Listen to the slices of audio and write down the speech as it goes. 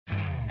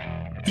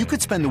You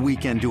could spend the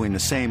weekend doing the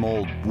same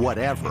old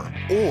whatever,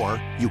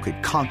 or you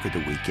could conquer the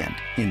weekend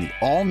in the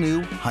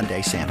all-new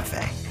Hyundai Santa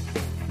Fe.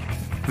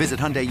 Visit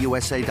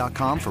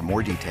HyundaiUSA.com for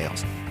more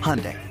details.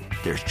 Hyundai,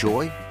 there's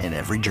joy in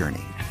every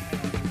journey.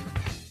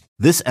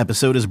 This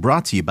episode is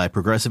brought to you by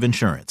Progressive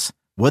Insurance.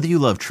 Whether you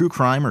love true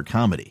crime or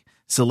comedy,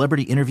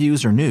 celebrity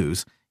interviews or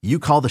news, you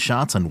call the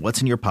shots on what's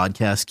in your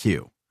podcast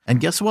queue. And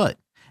guess what?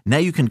 Now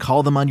you can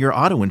call them on your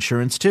auto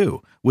insurance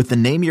too with the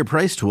Name Your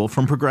Price tool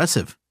from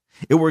Progressive.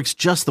 It works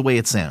just the way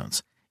it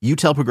sounds. You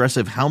tell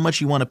Progressive how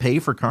much you want to pay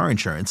for car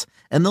insurance,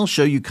 and they'll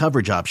show you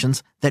coverage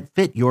options that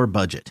fit your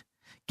budget.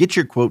 Get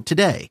your quote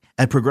today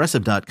at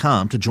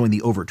Progressive.com to join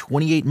the over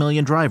 28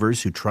 million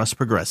drivers who trust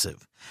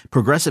Progressive.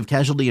 Progressive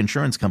Casualty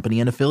Insurance Company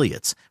and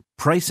Affiliates.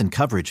 Price and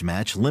coverage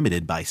match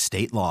limited by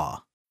state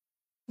law.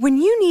 When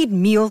you need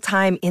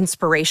mealtime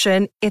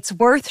inspiration, it's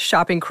worth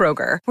shopping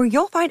Kroger, where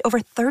you'll find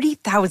over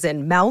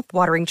 30,000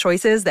 mouth-watering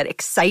choices that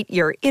excite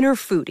your inner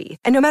foodie.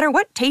 And no matter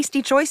what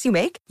tasty choice you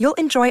make, you'll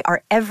enjoy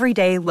our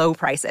everyday low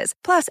prices,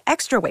 plus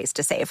extra ways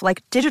to save,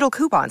 like digital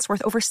coupons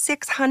worth over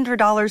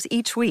 $600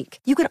 each week.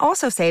 You can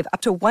also save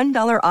up to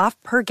 $1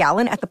 off per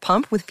gallon at the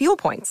pump with fuel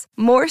points.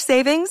 More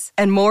savings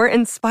and more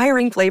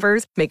inspiring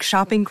flavors make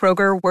shopping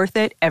Kroger worth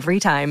it every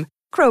time.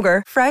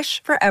 Kroger,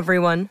 fresh for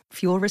everyone.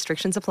 Fuel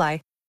restrictions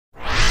apply.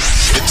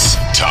 It's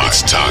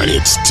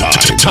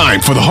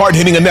time for the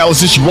hard-hitting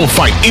analysis you won't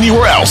find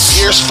anywhere else.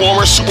 Here's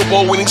former Super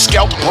Bowl winning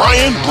scout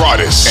Brian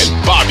Broaddus and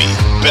Bobby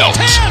Belt.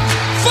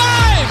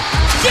 10-5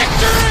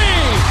 victory!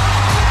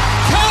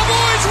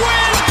 Cowboys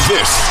win!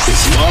 This is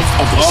Love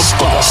of the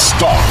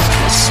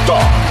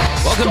Star.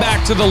 Welcome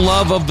back to the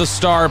Love of the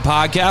Star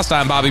podcast.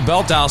 I'm Bobby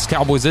Belt, Dallas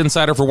Cowboys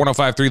insider for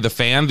 105.3 The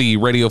Fan, the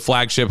radio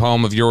flagship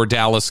home of your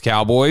Dallas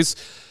Cowboys.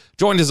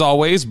 Joined as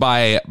always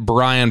by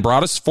Brian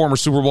Broaddus, former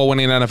Super Bowl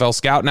winning NFL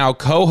scout, now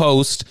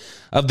co-host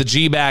of the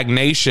G-Bag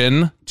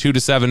Nation, 2 to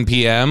 7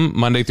 p.m.,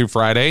 Monday through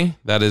Friday.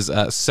 That is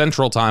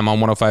Central Time on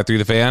 105.3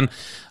 The Fan.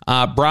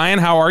 Brian,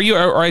 how are you?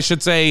 Or I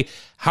should say,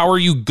 how are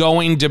you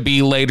going to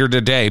be later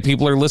today?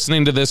 People are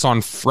listening to this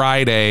on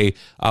Friday.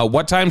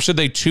 What time should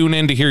they tune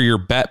in to hear your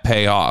bet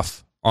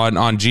payoff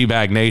on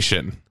G-Bag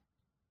Nation?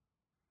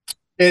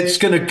 It's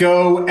going to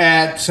go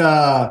at...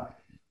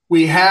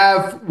 we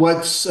have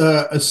what's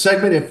a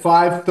segment at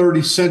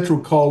 5:30 Central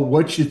called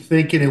 "What You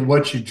Thinking and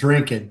What You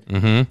Drinking,"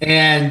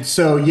 and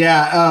so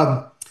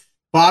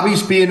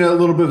Bobby's being a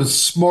little bit of a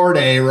smart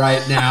A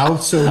right now,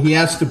 so he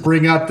has to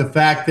bring up the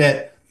fact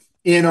that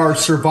in our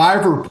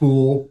survivor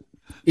pool,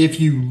 if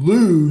you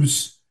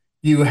lose,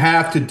 you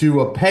have to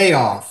do a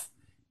payoff,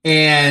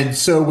 and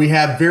so we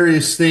have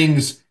various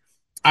things.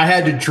 I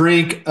had to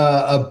drink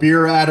a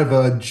beer out of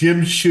a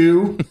gym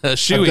shoe. A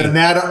shoey.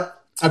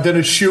 I've done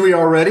a shoey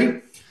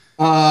already.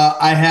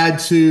 I had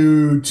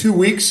to 2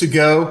 weeks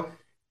ago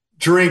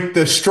drink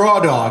the straw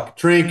dog.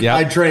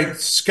 I drank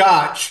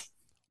scotch.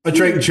 I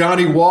drank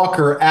Johnny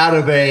Walker out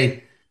of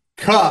a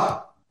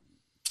cup,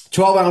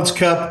 12-ounce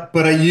cup,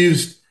 but I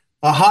used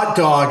a hot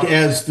dog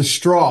as the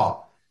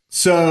straw.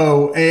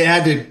 So I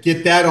had to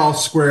get that all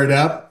squared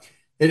up.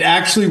 It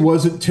actually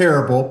wasn't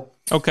terrible.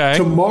 Okay.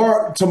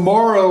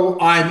 Tomorrow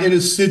I'm in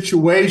a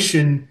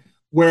situation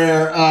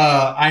where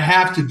I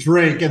have to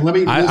drink, and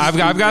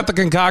I've got the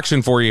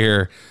concoction for you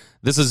here.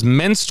 This is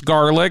minced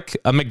garlic,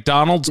 a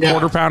McDonald's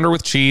quarter pounder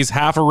with cheese,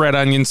 half a red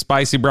onion,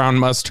 spicy brown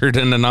mustard,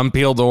 and an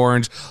unpeeled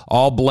orange,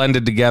 all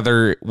blended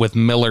together with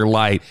Miller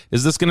Lite.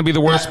 Is this going to be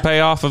the worst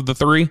payoff of the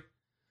three?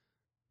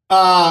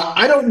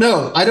 I don't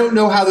know. I don't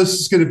know how this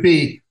is going to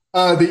be.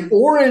 The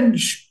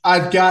orange,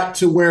 I've got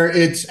to where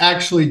it's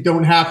actually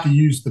don't have to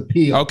use the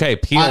peel. Okay,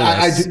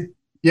 peelless.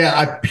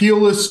 I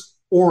peelless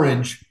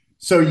orange.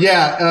 So,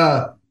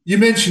 you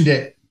mentioned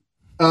it.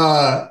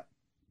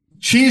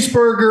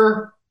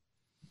 Cheeseburger,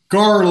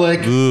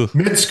 garlic,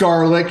 minced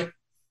garlic,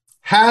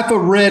 half a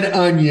red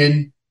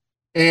onion,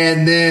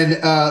 and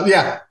then,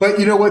 But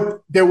you know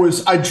what?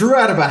 I drew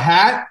out of a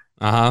hat.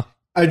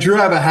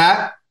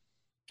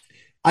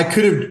 I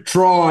could have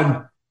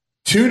drawn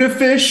tuna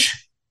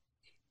fish,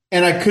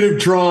 and I could have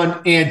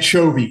drawn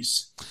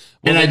anchovies.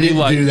 Well, and I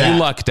didn't do that. You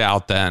lucked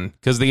out then,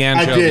 because the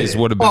anchovies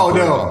would have been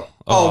brutal.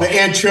 The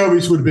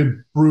anchovies would have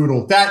been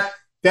brutal. That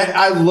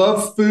I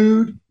love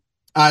food.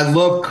 I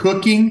love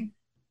cooking.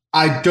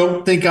 I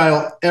don't think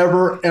I'll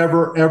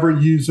ever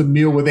use a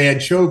meal with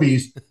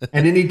anchovies.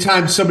 And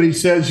anytime somebody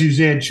says use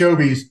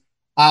anchovies,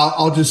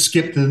 I'll just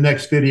skip to the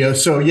next video.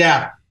 So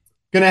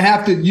gonna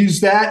have to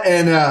use that,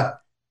 and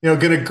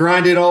gonna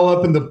grind it all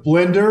up in the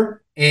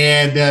blender,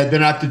 and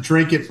then I have to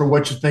drink it for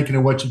what you're thinking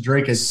and what you're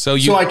drinking. So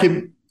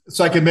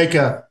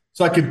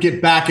I can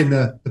get back in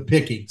the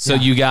picking. So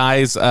you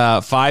guys,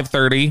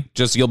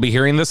 5:30, you'll be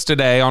hearing this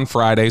today on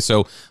Friday.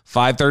 So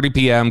 5:30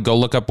 p.m., go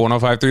look up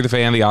 105.3 The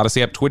Fan, the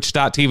Odyssey app,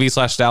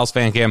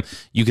 twitch.tv/DallasFanCam.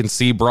 You can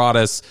see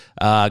Broaddus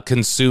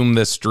consume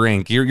this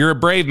drink. You're a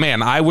brave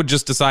man. I would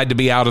just decide to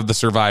be out of the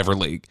Survivor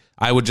League.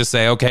 I would just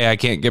say, okay, I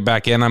can't get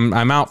back in.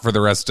 I'm out for the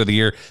rest of the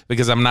year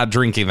because I'm not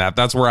drinking that.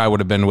 That's where I would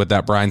have been with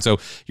that, Brian. So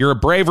you're a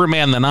braver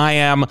man than I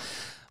am.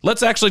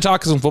 Let's actually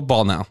talk some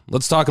football now.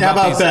 Let's talk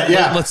about these. That?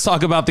 Yeah. Let's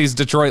talk about these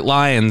Detroit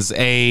Lions,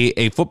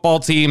 a football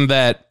team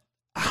that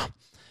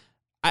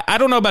I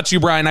don't know about you,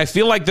 Brian. I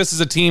feel like this is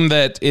a team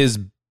that is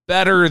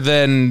better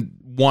than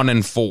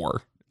 1-4.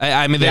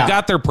 I mean, they've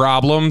got their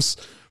problems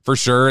for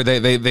sure.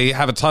 They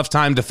have a tough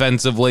time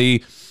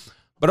defensively,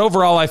 but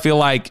overall, I feel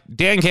like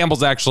Dan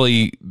Campbell's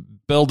actually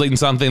building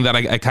something that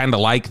I kind of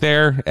like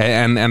there,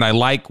 and I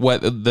like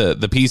what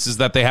the pieces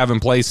that they have in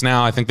place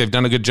now. I think they've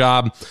done a good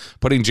job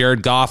putting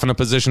Jared Goff in a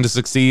position to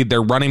succeed.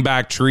 Their running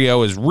back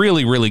trio is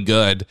really, really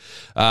good.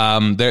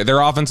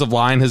 Their offensive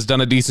line has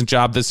done a decent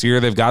job this year.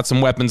 They've got some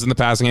weapons in the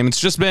passing game.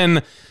 It's just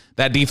been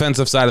that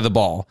defensive side of the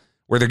ball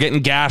where they're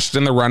getting gashed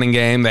in the running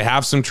game. They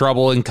have some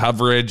trouble in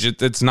coverage.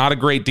 It's not a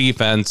great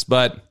defense,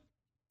 but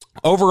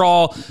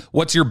overall,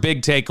 what's your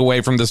big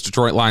takeaway from this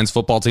Detroit Lions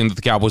football team that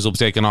the Cowboys will be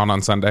taking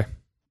on Sunday?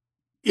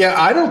 Yeah,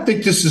 I don't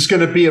think this is going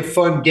to be a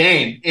fun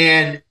game.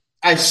 And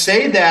I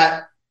say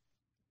that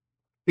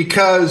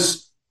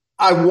because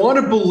I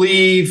want to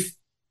believe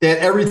that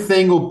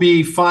everything will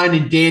be fine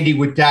and dandy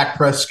with Dak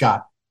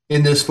Prescott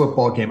in this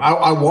football game.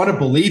 I want to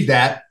believe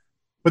that.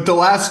 But the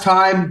last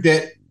time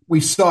that we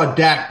saw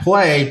Dak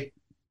play,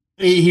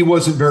 he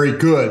wasn't very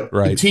good.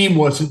 Right. The team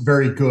wasn't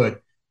very good.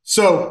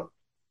 So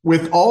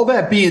with all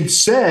that being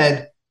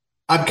said,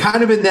 I'm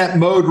kind of in that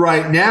mode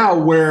right now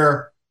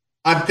where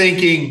I'm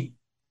thinking,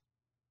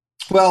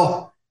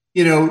 well,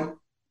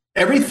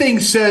 everything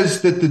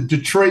says that the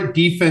Detroit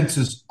defense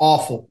is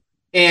awful.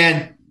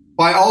 And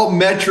by all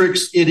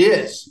metrics, it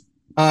is.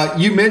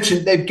 You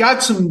mentioned they've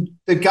got some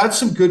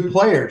good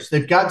players.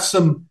 They've got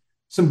some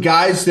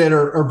guys that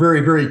are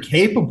very, very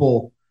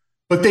capable,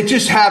 but they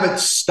just haven't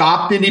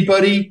stopped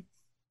anybody.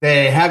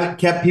 They haven't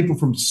kept people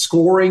from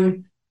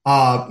scoring.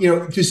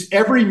 Just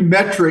every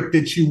metric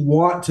that you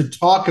want to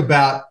talk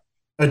about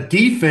a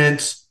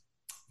defense,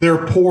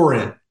 they're poor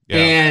in.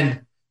 Yeah.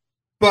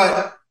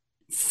 But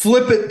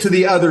flip it to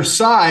the other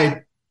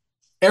side,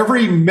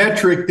 every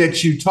metric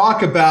that you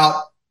talk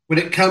about when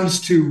it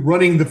comes to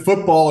running the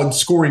football and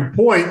scoring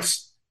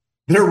points,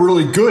 they're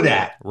really good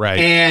at. Right.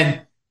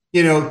 And,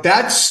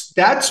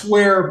 that's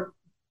where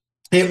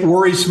it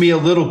worries me a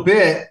little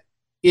bit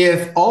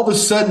if all of a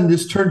sudden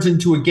this turns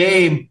into a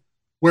game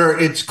where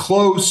it's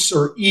close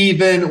or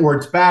even or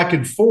it's back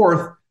and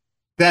forth,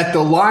 that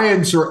the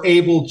Lions are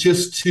able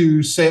just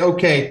to say,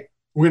 okay,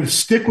 we're going to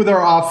stick with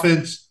our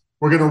offense.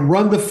 We're going to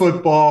run the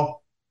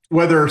football,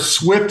 whether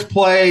Swift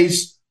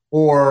plays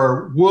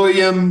or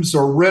Williams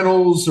or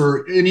Reynolds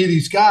or any of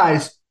these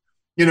guys,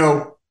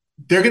 they're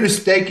going to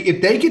stay.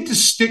 If they get to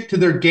stick to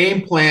their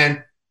game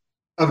plan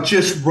of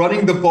just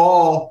running the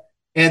ball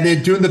and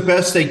then doing the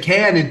best they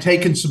can and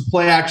taking some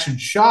play action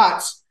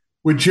shots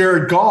with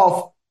Jared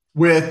Goff,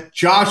 with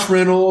Josh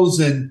Reynolds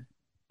and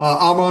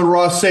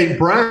Amon-Ra St.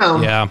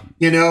 Brown, and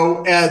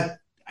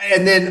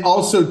then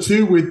also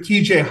too with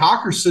TJ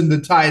Hawkinson, the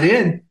tight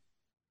end,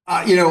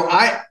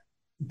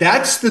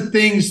 that's the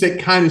things that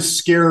kind of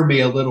scare me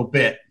a little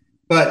bit.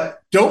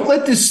 But don't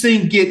let this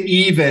thing get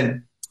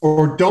even,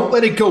 or don't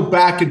let it go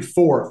back and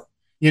forth,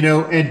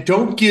 and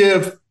don't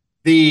give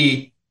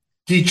the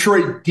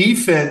Detroit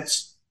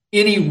defense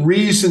any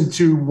reason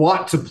to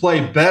want to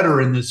play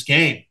better in this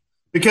game.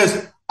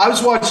 Because I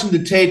was watching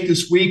the tape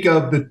this week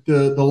of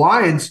the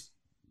Lions,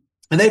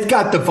 and they've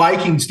got the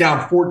Vikings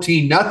down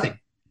 14-0.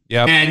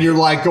 Yep. And you're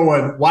like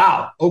going,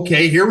 wow,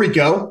 okay, here we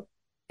go.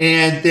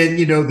 And then,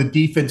 the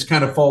defense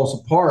kind of falls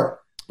apart.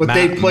 But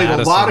they played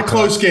a lot of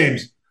close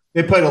games.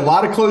 They played a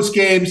lot of close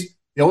games.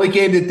 The only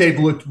game that they've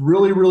looked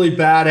really, really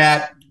bad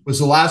at was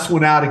the last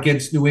one out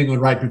against New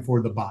England right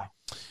before the bye.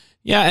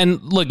 Yeah,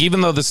 and look, even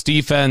though this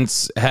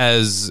defense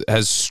has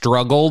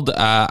struggled,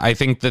 I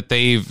think that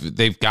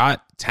they've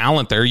got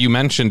talent there. You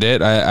mentioned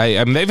it.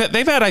 I mean,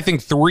 they've had, I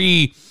think,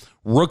 3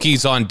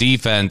 rookies on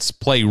defense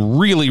play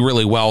really,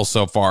 really well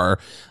so far.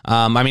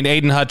 I mean,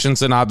 Aiden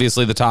Hutchinson,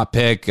 obviously the top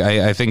pick.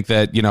 I think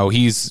that,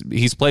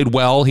 he's played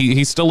well.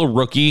 He's still a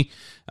rookie.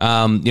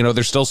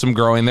 There's still some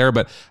growing there,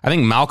 but I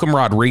think Malcolm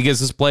Rodriguez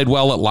has played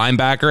well at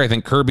linebacker. I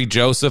think Kirby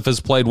Joseph has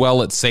played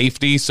well at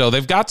safety. So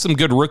they've got some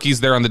good rookies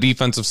there on the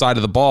defensive side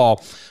of the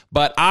ball.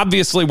 But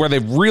obviously where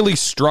they've really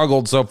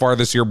struggled so far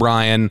this year,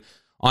 Brian,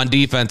 on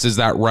defense is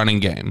that running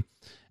game.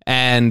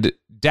 And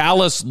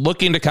Dallas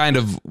looking to kind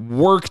of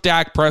work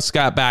Dak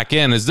Prescott back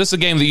in. Is this a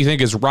game that you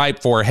think is ripe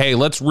for, hey,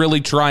 let's really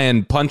try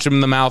and punch him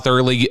in the mouth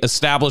early,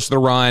 establish the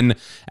run,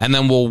 and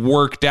then we'll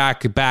work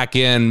Dak back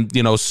in,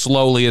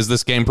 slowly as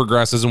this game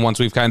progresses and once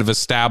we've kind of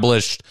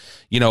established,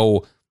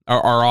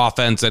 our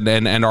offense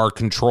and our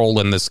control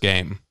in this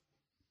game?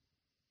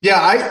 Yeah,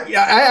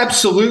 I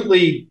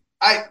absolutely.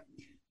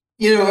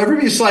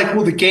 Everybody's like,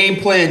 well, the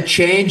game plan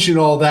changed and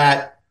all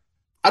that.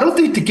 I don't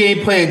think the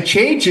game plan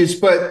changes,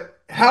 but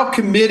how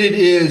committed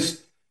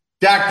is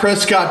Dak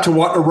Prescott to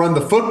want to run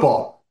the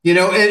football?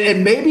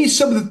 And maybe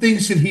some of the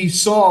things that he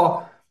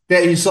saw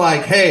that he's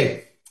like,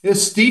 hey,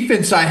 this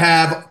defense I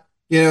have,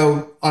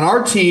 on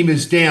our team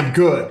is damn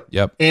good.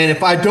 Yep. And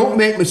if I don't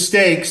make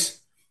mistakes,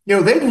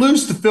 they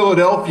lose the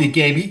Philadelphia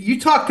game. You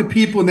talk to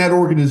people in that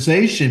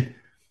organization,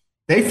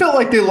 They felt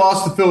like they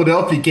lost the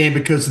Philadelphia game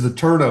because of the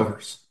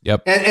turnovers.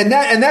 Yep. And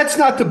that's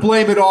not to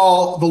blame at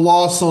all the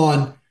loss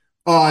on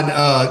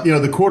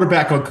the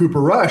quarterback on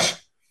Cooper Rush,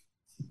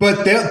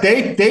 but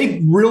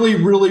they really,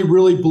 really,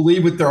 really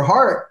believe with their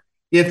heart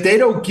if they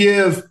don't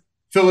give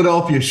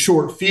Philadelphia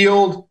short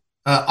field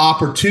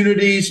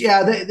opportunities.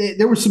 Yeah,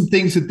 there were some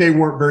things that they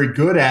weren't very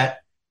good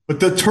at,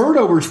 but the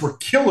turnovers were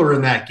killer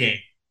in that game.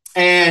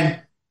 And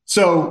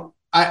so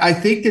I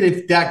think that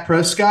if Dak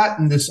Prescott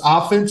and this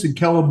offense and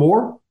Kellen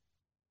Moore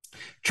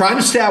trying to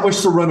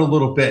establish the run a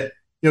little bit,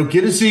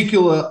 get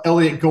Ezekiel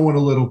Elliott going a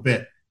little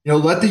bit,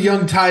 let the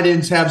young tight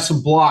ends have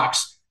some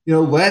blocks,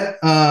 let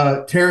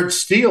Terrence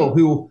Steele,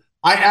 who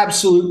I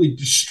absolutely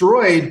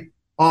destroyed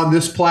on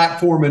this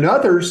platform and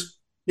others,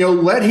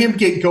 let him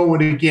get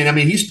going again. I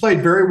mean, he's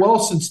played very well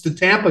since the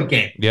Tampa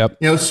game.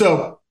 Yep.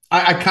 So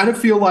I kind of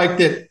feel like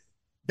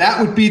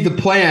that would be the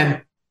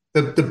plan.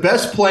 The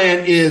best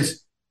plan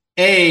is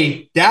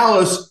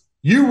Dallas,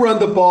 you run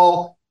the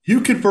ball,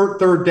 you convert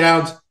third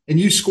downs, and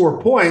you score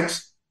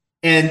points,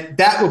 and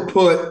that will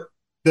put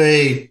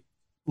the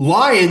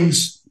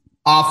Lions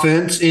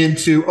offense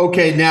into,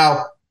 okay,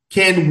 now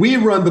can we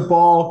run the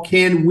ball?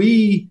 Can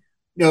we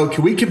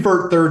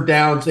convert third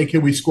downs, and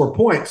can we score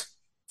points?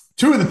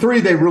 2 of the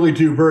 3, they really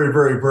do very,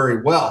 very,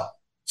 very well.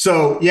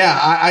 So, yeah,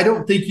 I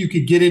don't think you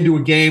could get into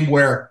a game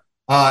where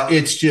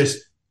it's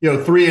just,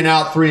 3 and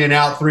out, 3 and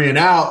out, 3 and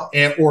out,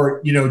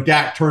 or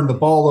Dak turn the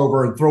ball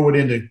over and throw it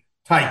into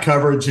tight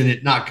coverage and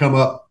it not come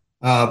up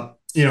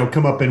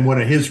in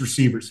one of his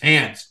receivers'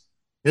 hands.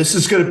 This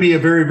is going to be a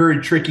very,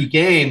 very tricky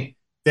game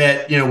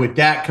that, with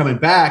Dak coming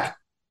back,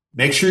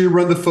 make sure you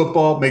run the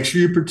football, make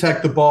sure you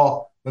protect the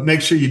ball, but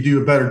make sure you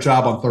do a better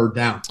job on third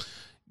down.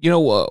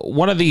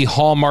 One of the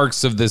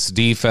hallmarks of this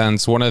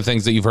defense, one of the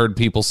things that you've heard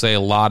people say a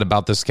lot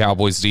about this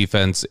Cowboys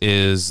defense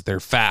is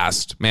they're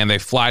fast. Man, they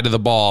fly to the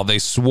ball. They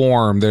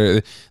swarm.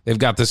 They've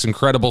got this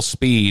incredible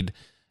speed.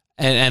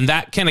 And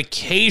that can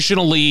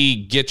occasionally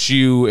get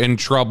you in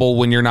trouble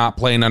when you're not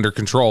playing under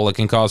control. It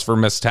can cause for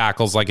missed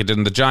tackles like it did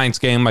in the Giants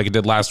game, like it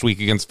did last week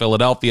against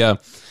Philadelphia.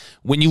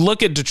 When you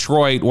look at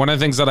Detroit, one of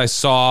the things that I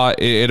saw,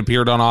 it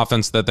appeared on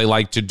offense that they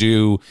like to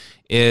do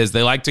is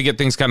they like to get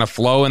things kind of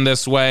flowing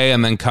this way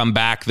and then come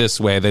back this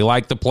way. They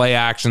like the play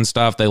action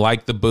stuff. They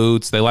like the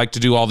boots. They like to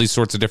do all these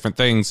sorts of different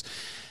things.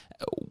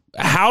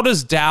 How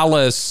does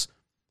Dallas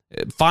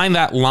find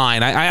that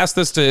line? I asked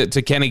this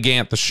to Kenny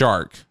Gant, the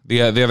Shark,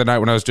 the other night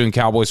when I was doing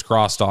Cowboys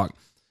Crosstalk.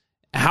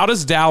 How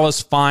does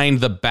Dallas find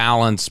the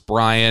balance,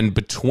 Brian,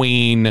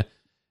 between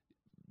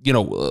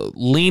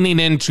leaning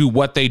into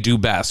what they do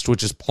best,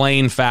 which is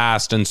playing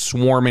fast and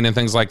swarming and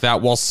things like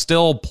that, while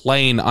still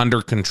playing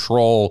under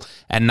control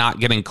and not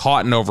getting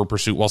caught in over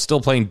pursuit, while still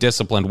playing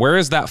disciplined? Where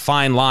is that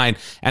fine line?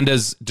 And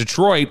does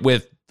Detroit,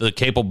 with the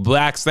capable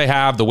backs they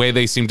have, the way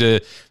they seem to,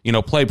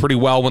 play pretty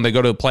well when they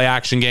go to a play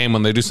action game,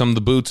 when they do some of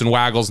the boots and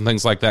waggles and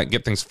things like that,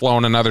 get things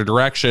flowing another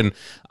direction.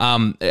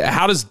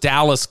 How does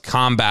Dallas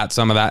combat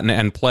some of that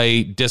and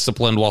play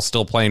disciplined while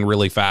still playing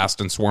really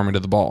fast and swarming to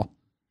the ball?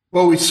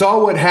 Well, we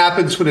saw what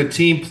happens when a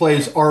team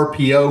plays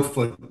RPO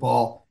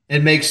football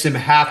and makes them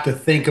have to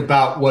think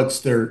about what's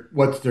their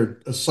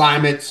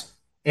assignments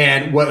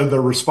and what are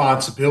their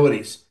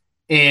responsibilities.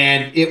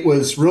 And it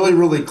was really,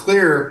 really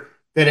clear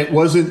that it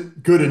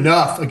wasn't good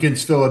enough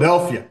against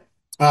Philadelphia.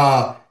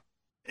 I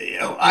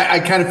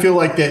kind of feel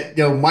like that,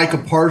 Micah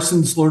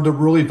Parsons learned a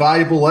really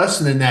valuable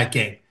lesson in that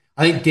game.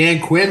 I think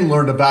Dan Quinn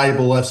learned a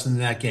valuable lesson in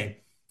that game.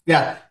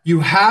 Yeah, you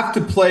have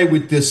to play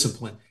with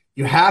discipline.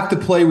 You have to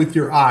play with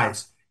your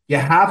eyes. You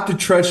have to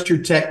trust your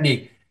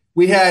technique.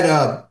 We had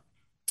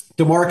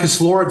DeMarcus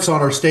Lawrence on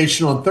our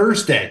station on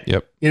Thursday.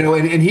 Yep.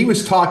 And he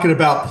was talking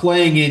about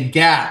playing in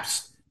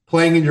gaps,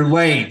 playing in your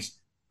lanes,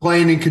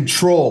 playing in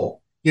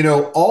control.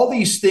 All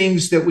these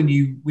things that when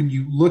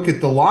you look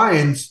at the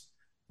Lions,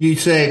 you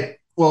say,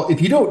 well,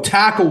 if you don't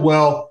tackle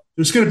well,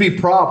 there's going to be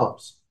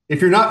problems.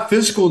 If you're not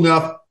physical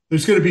enough,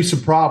 there's going to be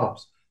some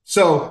problems.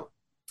 So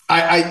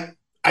I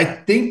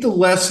think the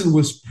lesson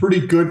was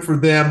pretty good for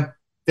them,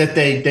 that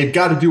they've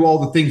got to do all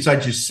the things I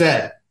just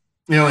said.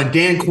 And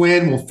Dan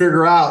Quinn will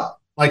figure out,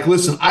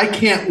 listen, I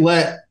can't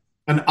let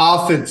an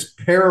offense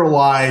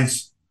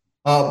paralyze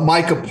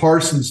Micah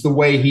Parsons the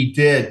way he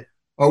did,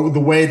 or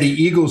the way the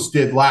Eagles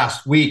did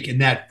last week in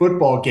that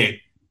football game.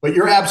 But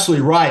you're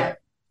absolutely right.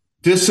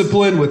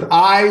 Discipline with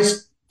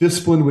eyes,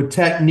 discipline with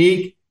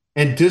technique,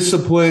 and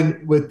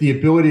discipline with the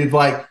ability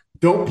of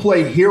don't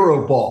play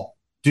hero ball.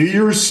 Do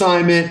your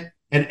assignment,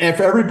 and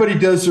if everybody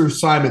does their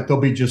assignment,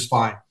 they'll be just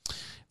fine.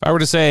 If I were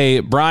to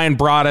say, Brian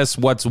Broaddus,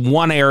 what's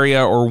one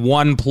area or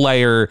one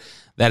player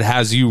that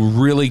has you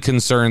really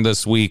concerned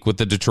this week with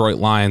the Detroit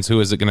Lions, who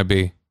is it going to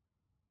be?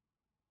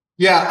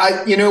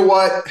 Yeah, you know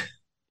what?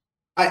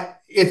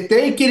 If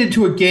they get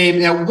into a game,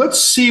 now let's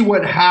see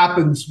what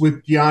happens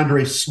with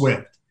DeAndre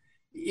Swift.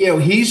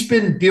 He's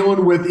been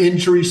dealing with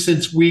injuries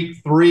since week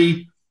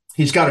 3.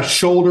 He's got a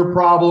shoulder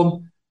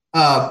problem.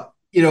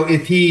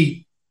 If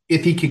he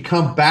could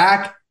come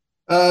back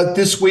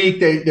this week,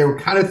 they were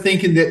kind of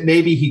thinking that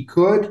maybe he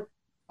could.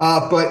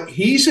 But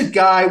he's a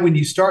guy, when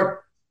you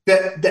start,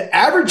 the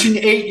averaging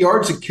 8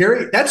 yards a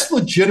carry, that's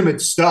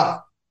legitimate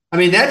stuff. I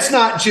mean, that's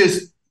not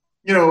just,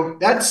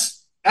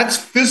 that's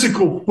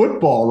physical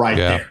football right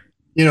there.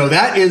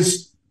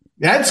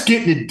 That's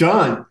getting it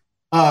done.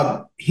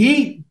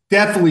 He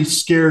definitely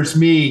scares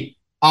me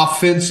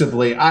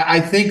offensively. I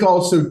think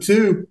also,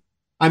 too,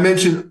 I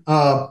mentioned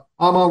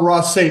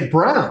Amon-Ra St.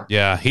 Brown.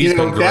 Yeah, he's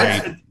been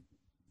great.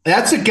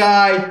 That's a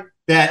guy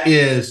that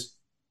is,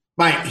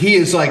 he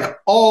is like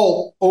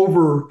all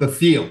over the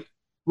field.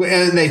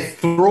 And they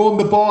throw him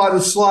the ball out of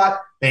the slot.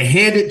 They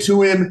hand it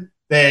to him.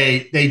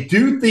 They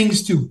do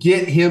things to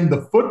get him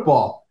the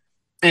football.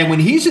 And when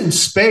he's in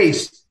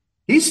space,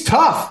 he's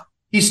tough.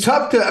 He's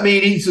tough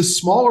he's a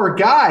smaller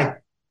guy,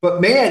 but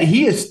man,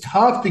 he is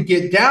tough to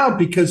get down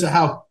because of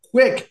how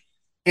quick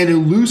and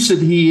elusive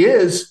he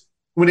is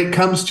when it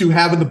comes to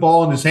having the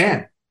ball in his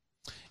hand.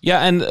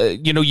 Yeah, and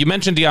you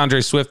mentioned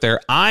DeAndre Swift there.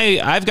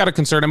 I've got a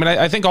concern. I mean,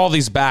 I think all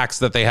these backs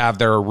that they have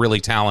there are really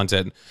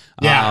talented.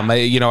 Yeah.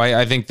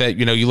 I think that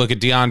you look at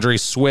DeAndre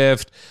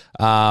Swift.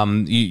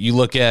 You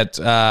look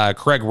at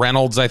Craig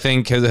Reynolds. I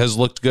think has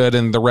looked good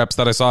in the reps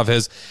that I saw of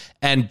his.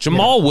 And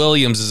Jamal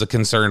Williams is a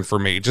concern for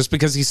me, just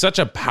because he's such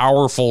a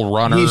powerful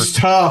runner. He's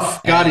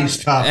tough.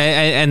 He's tough.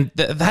 And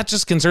that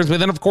just concerns me.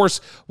 Then, of course,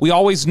 we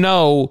always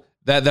know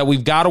that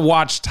we've got to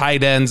watch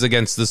tight ends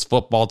against this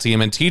football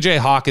team, and TJ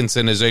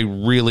Hawkinson is a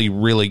really,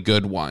 really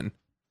good one.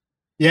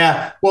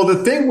 Yeah. Well,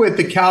 the thing with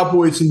the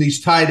Cowboys and these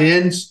tight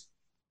ends,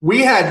 we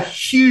had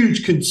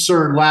huge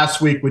concern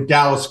last week with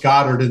Dallas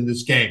Goedert in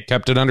this game.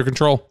 Kept it under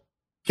control.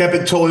 Kept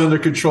it totally under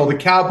control. The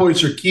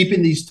Cowboys are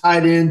keeping these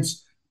tight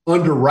ends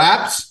under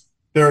wraps.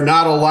 They're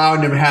not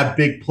allowing them to have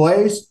big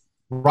plays,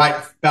 right?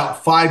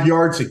 About 5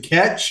 yards a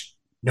catch,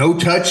 no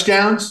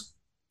touchdowns.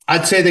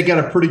 I'd say they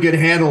got a pretty good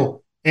handle.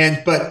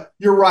 But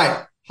you're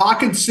right.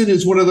 Hawkinson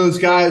is one of those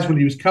guys when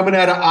he was coming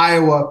out of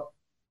Iowa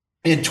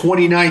in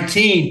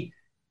 2019,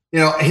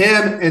 him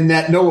and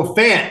that Noah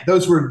Fant,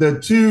 those were the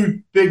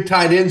two big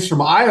tight ends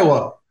from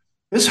Iowa.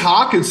 This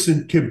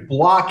Hawkinson could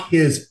block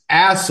his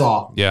ass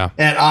off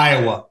at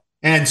Iowa.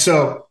 And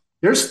so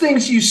there's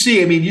things you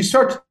see. I mean, you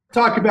start to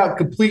talk about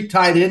complete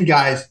tight end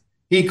guys.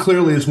 He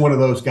clearly is one of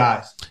those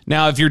guys.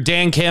 Now, if you're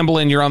Dan Campbell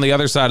and you're on the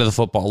other side of the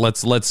football,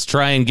 let's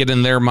try and get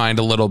in their mind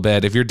a little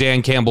bit. If you're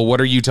Dan Campbell, what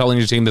are you telling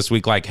your team this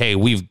week? Like, hey,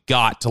 we've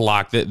got to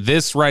lock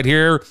this right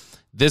here.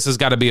 This has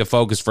got to be a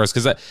focus for us.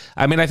 Because,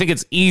 I think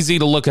it's easy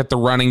to look at the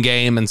running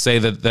game and say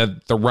that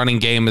the running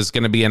game is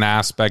going to be an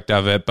aspect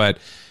of it. But,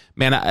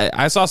 man,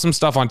 I saw some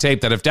stuff on tape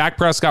that if Dak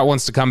Prescott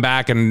wants to come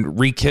back and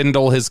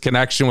rekindle his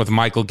connection with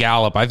Michael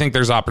Gallup, I think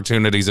there's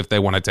opportunities if they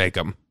want to take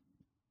him.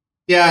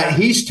 Yeah,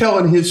 he's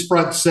telling his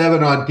front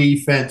seven on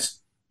defense.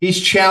 He's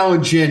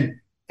challenging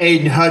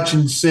Aiden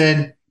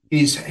Hutchinson.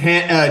 He's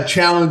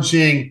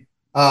challenging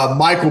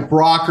Michael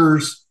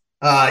Brockers.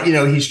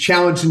 He's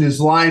challenging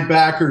his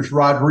linebackers,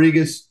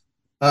 Rodriguez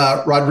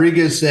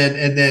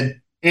and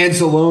then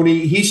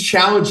Anzalone. He's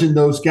challenging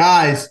those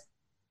guys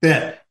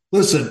that,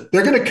 listen,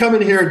 they're going to come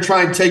in here and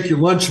try and take your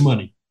lunch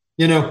money.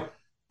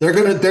 They're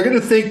going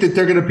to think that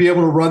they're going to be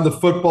able to run the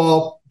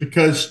football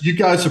because you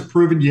guys have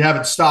proven you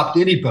haven't stopped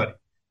anybody.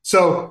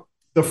 So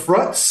the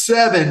front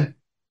seven,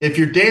 if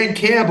you're Dan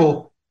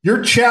Campbell,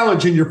 you're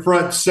challenging your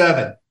front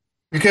seven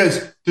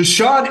because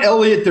Deshaun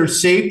Elliott, their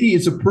safety,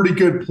 is a pretty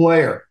good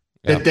player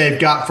that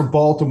they've got from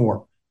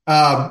Baltimore.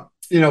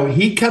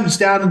 He comes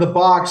down in the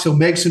box, he'll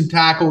make some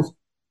tackles,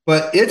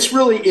 but it's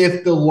really,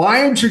 if the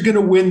Lions are going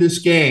to win this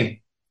game,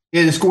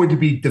 it is going to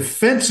be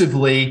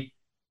defensively,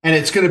 and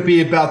it's going to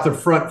be about the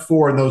front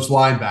four and those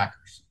linebackers.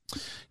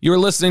 You're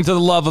listening to the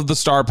Love of the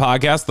Star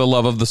podcast. The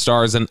Love of the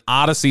Star is an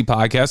Odyssey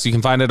podcast. You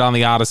can find it on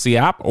the Odyssey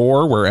app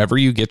or wherever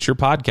you get your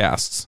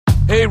podcasts.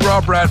 Hey,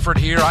 Rob Bradford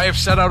here. I have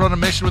set out on a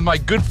mission with my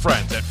good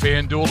friends at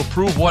FanDuel to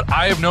prove what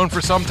I have known for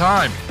some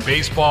time.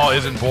 Baseball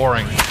isn't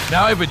boring.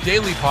 Now I have a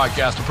daily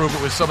podcast to prove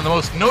it with some of the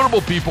most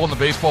notable people in the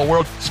baseball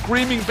world,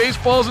 screaming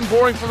baseball isn't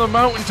boring from the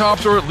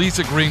mountaintops, or at least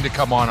agreeing to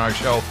come on our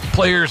show.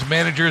 Players,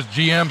 managers,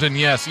 GMs, and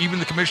yes, even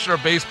the commissioner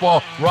of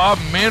baseball, Rob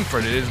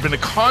Manfred. It has been a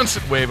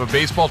constant wave of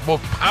baseball's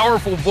most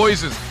powerful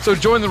voices. So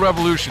join the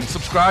revolution.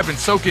 Subscribe and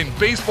soak in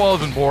Baseball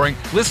Isn't Boring.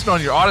 Listen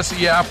on your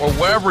Odyssey app or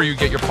wherever you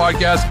get your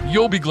podcast.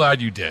 You'll be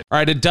glad you did. All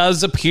right, it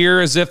does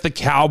appear as if the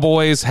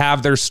Cowboys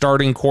have their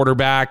starting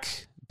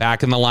quarterback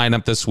back in the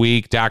lineup this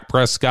week. Dak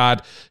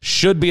Prescott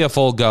should be a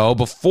full go.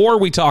 Before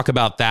we talk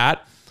about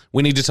that,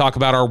 we need to talk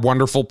about our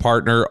wonderful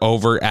partner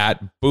over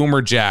at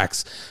Boomer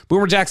Jacks.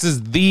 Boomer Jacks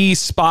is the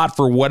spot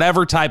for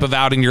whatever type of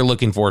outing you're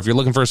looking for. If you're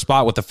looking for a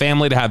spot with the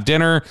family to have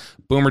dinner,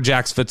 Boomer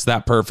Jacks fits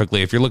that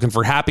perfectly. If you're looking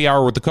for happy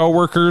hour with the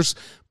coworkers,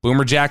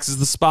 Boomer Jacks is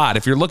the spot.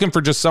 If you're looking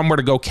for just somewhere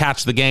to go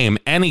catch the game,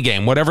 any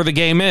game, whatever the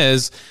game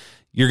is,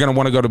 you're going to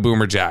want to go to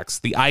Boomer Jacks.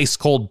 The ice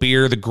cold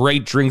beer, the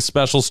great drink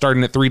special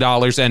starting at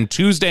 $3, and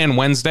Tuesday and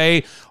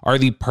Wednesday are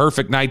the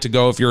perfect night to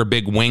go if you're a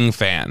big wing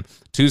fan.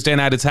 Tuesday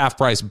night, it's half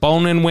price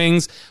bone-in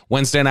wings.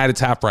 Wednesday night,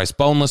 it's half price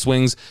boneless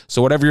wings.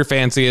 So whatever your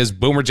fancy is,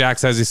 Boomer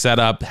Jacks has you set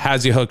up,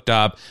 has you hooked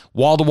up,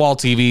 wall-to-wall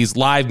TVs,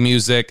 live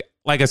music,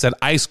 like I said,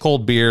 ice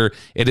cold beer.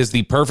 It is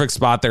the perfect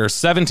spot. There are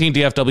 17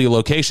 DFW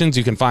locations.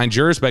 You can find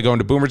yours by going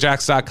to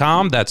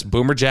boomerjacks.com. That's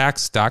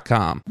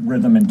boomerjacks.com.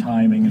 Rhythm and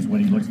timing is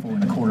what he looks for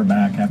in a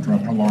quarterback after a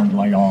prolonged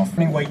layoff.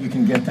 Any way you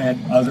can get that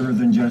other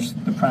than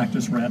just the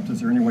practice reps?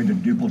 Is there any way to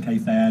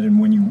duplicate that and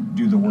when you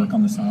do the work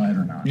on the side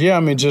or not? Yeah, I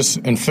mean, just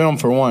in film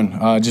for one.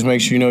 Just make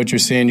sure you know what you're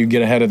seeing. You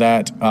get ahead of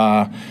that.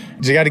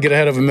 You got to get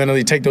ahead of it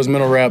mentally, take those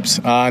mental reps,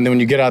 and then when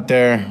you get out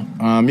there,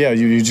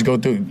 you just go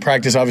through.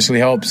 Practice obviously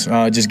helps,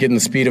 just getting the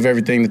speed of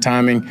everything, the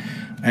timing,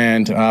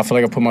 and I feel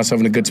like I put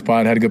myself in a good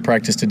spot. Had a good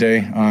practice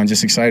today.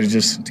 Just excited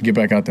just to get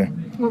back out there.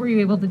 What were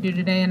you able to do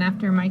today? And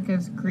after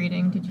Micah's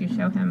greeting, did you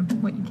show him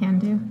what you can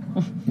do?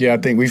 Yeah, I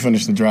think we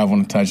finished the drive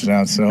on a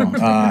touchdown. So,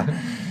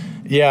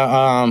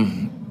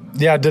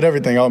 I did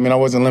everything. I mean, I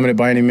wasn't limited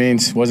by any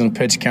means. Wasn't a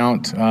pitch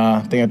count.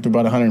 I think I threw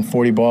about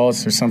 140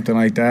 balls or something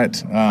like that.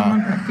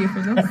 Someone prepped you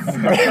for this? Is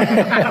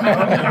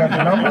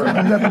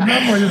that the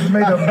number or is it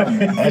made up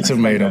number? That's a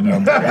made-up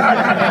number.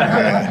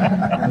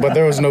 Yeah. But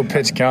there was no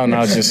pitch count, and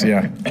I was just,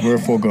 we're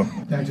full go.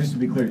 Now, just to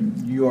be clear,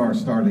 you are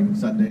starting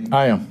Sunday.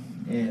 I am.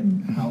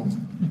 And how?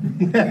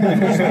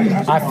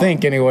 I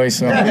think anyway,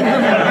 so.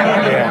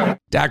 Yeah.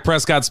 Dak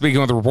Prescott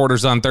speaking with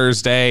reporters on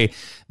Thursday.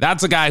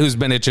 That's a guy who's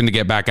been itching to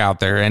get back out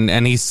there.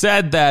 And he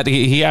said that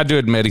he had to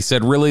admit, he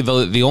said really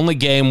the only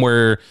game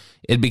where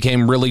it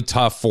became really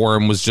tough for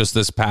him was just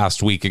this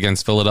past week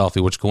against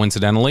Philadelphia, which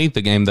coincidentally,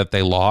 the game that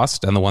they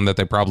lost and the one that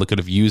they probably could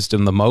have used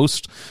him the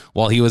most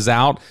while he was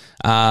out.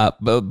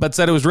 But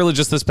said it was really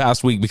just this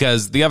past week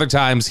because the other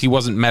times he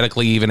wasn't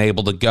medically even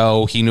able to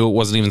go. He knew it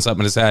wasn't even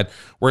something in his head.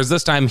 Whereas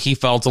this time he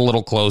felt a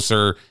little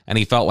closer and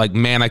he felt like,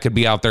 man, I could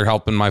be out there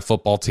helping my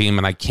football team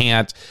and I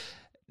can't.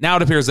 Now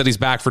it appears that he's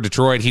back for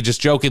Detroit. He just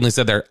jokingly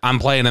said there, I'm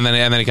playing. And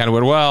then he kind of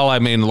went, well, I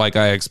mean, like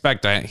I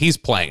expect he's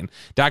playing.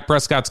 Dak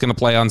Prescott's going to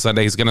play on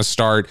Sunday. He's going to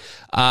start.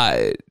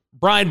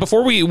 Brian,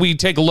 before we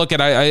take a look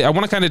at, I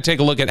want to kind of take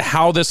a look at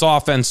how this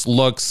offense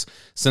looks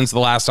since the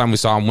last time we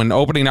saw him. When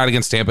opening night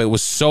against Tampa, it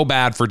was so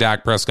bad for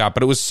Dak Prescott,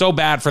 but it was so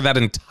bad for that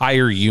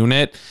entire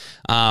unit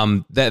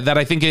that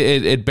I think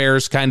it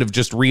bears kind of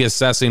just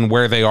reassessing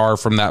where they are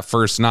from that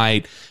first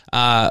night.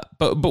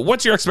 But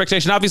what's your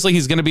expectation? Obviously,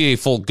 he's going to be a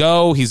full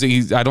go.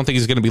 I don't think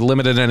he's going to be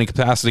limited in any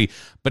capacity.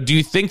 But do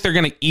you think they're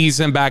going to ease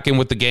him back in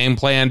with the game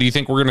plan? Do you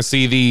think we're going to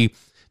see the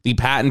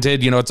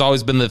patented, it's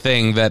always been the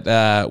thing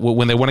that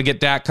when they want to get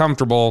Dak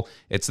comfortable,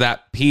 it's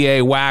that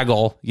PA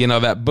waggle,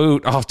 that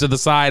boot off to the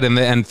side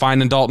and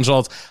finding Dalton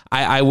Schultz.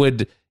 I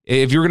would,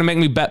 if you're going to make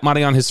me bet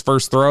money on his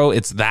first throw,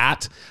 it's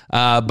that.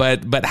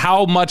 But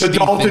how much? The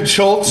Dalton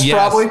Schultz, yes,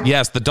 probably?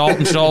 Yes, the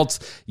Dalton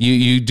Schultz.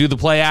 You do the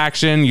play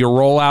action, you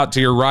roll out to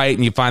your right,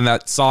 and you find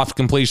that soft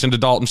completion to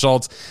Dalton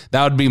Schultz.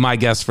 That would be my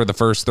guess for the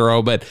first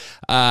throw. But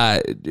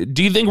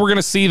do you think we're going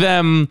to see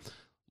them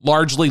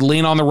largely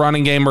lean on the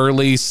running game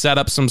early, set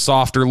up some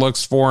softer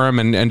looks for him,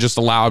 and just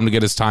allow him to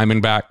get his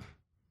timing back?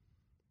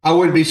 I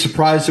wouldn't be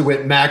surprised if it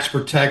went max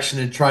protection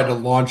and tried to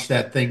launch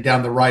that thing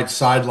down the right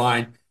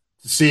sideline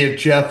to see if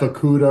Jeff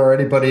Okudah or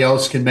anybody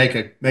else can make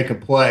a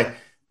play.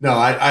 No,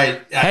 I'm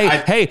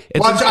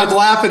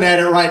laughing at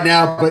it right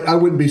now, but I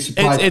wouldn't be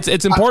surprised.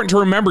 It's important to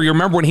remember. You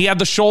remember when he had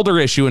the shoulder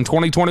issue in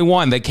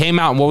 2021, they came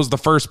out and what was the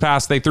first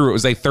pass they threw? It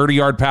was a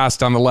 30-yard pass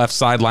down the left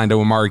sideline to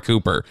Amari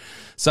Cooper.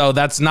 So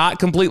that's not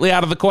completely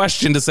out of the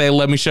question to say,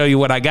 let me show you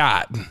what I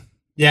got.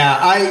 Yeah,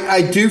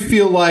 I do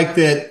feel like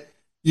that.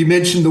 You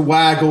mentioned the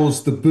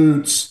waggles, the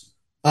boots,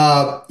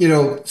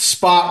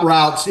 spot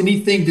routes,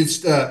 anything that's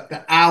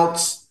the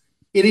outs,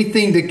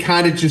 anything to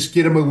kind of just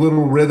get him a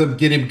little rhythm,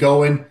 get him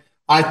going,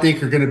 I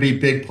think are going to be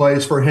big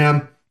plays for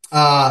him.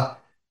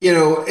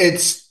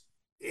 It's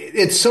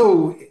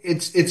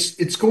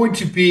going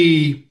to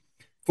be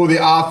for the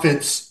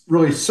offense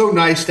really so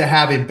nice to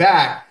have him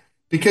back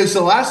because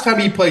the last time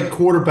he played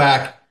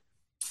quarterback,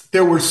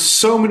 there were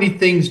so many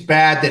things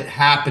bad that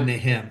happened to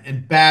him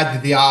and bad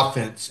to the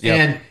offense. Yep.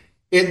 And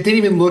it didn't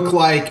even look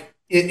like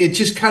it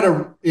just kind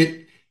of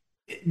it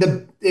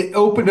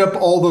opened up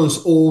all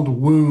those old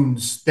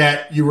wounds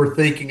that you were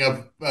thinking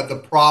of,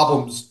 the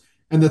problems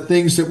and the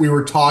things that we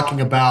were talking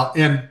about.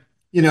 And,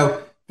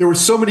 there were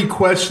so many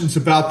questions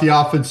about the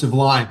offensive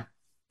line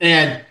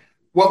and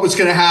what was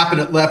going to happen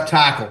at left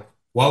tackle,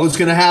 what was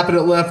going to happen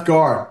at left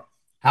guard,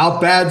 how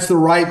bad's the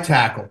right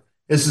tackle?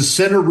 Does the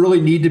center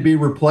really need to be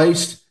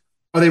replaced?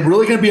 Are they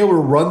really going to be able to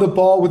run the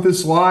ball with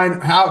this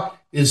line? How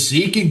is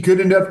Zeke in good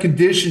enough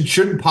condition?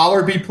 Shouldn't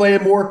Pollard be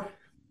playing more?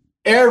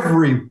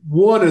 Every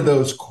one of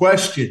those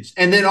questions.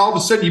 And then all of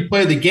a sudden you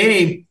play the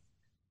game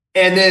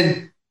and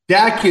then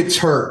Dak gets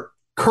hurt.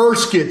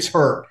 Curse gets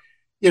hurt.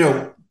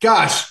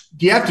 Gosh,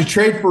 do you have to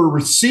trade for a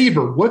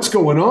receiver? What's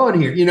going on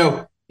here?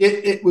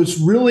 It was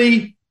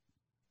really,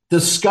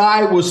 the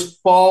sky was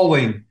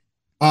falling.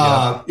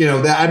 I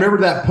remember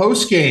that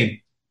post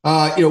game,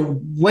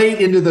 late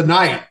into the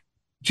night,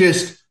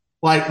 just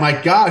like,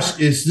 my gosh,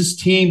 is this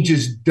team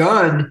just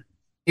done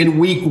in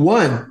week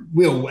one?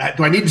 Do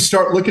I need to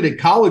start looking at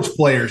college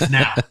players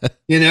now?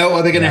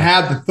 Are they going to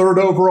have the third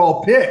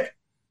overall pick?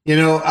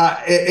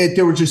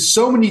 There were just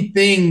so many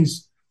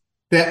things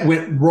that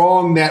went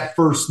wrong that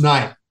first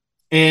night.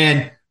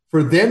 And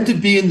for them to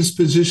be in this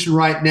position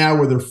right now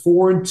where they're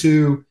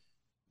 4-2,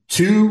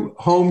 2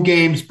 home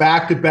games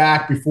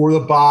back-to-back before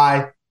the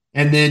bye,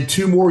 and then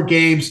 2 more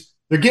games,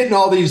 they're getting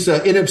all these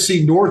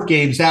NFC North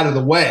games out of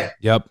the way.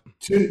 Yep.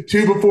 Two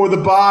before the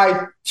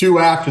bye, 2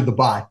 after the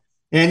bye.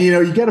 And,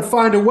 you got to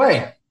find a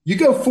way. You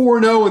go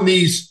 4-0 in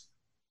these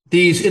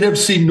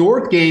NFC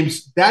North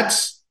games,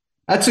 that's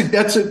a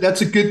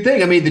good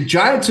thing. I mean, the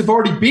Giants have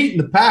already beaten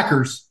the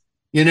Packers,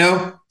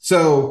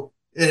 so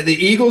the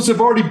Eagles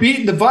have already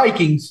beaten the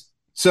Vikings.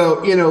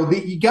 So,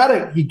 you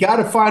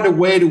gotta find a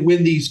way to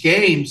win these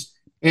games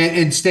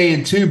and stay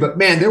in tune. But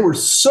man, there were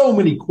so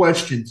many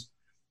questions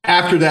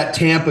after that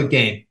Tampa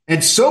game,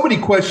 and so many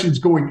questions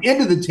going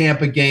into the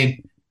Tampa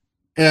game.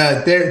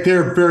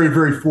 They're very,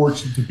 very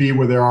fortunate to be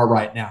where they are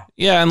right now.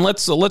 Yeah, and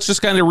let's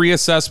just kind of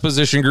reassess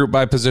position group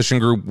by position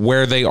group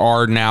where they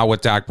are now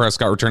with Dak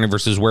Prescott returning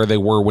versus where they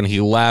were when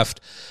he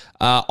left.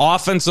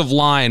 Offensive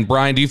line,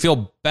 Brian, do you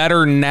feel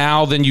better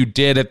now than you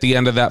did at the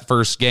end of that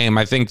first game?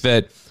 I think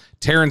that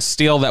Terrence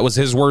Steele, that was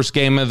his worst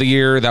game of the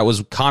year. That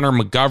was Connor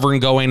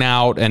McGovern going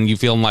out, and you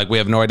feeling like we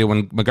have no idea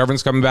when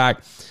McGovern's coming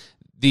back.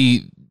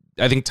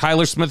 I think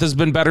Tyler Smith has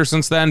been better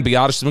since then.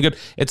 Biotis has been good.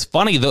 It's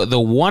funny, the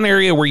one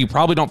area where you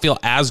probably don't feel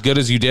as good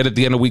as you did at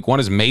the end of week 1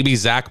 is maybe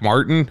Zach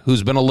Martin,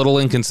 who's been a little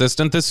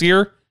inconsistent this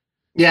year.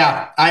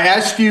 Yeah, I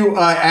asked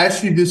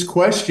you this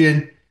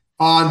question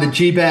on the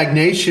G-Bag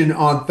Nation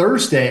on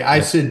Thursday. I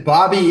said,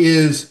 Bobby,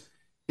 is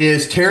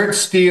Terrence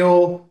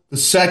Steele the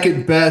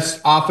second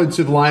best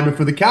offensive lineman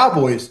for the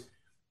Cowboys?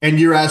 And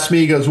you asked me,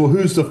 he goes, well,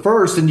 who's the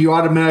first? And you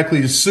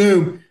automatically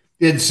assume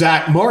it's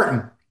Zach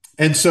Martin.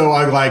 And so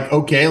I'm like,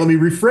 okay, let me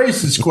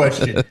rephrase this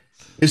question.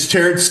 Is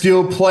Terrence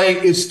Steele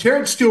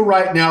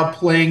right now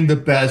playing the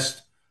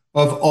best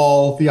of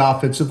all the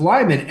offensive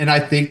linemen? And I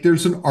think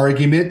there's an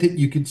argument that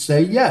you could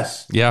say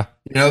yes. Yeah.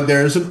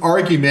 There's an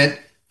argument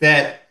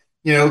that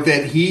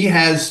he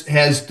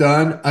has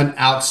done an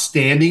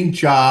outstanding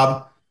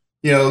job,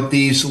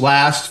 these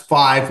last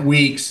 5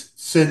 weeks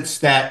since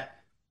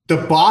that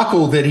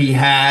debacle that he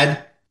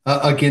had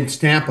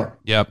against Tampa.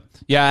 Yep.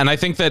 Yeah, and I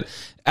think that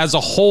as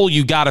a whole,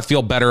 you got to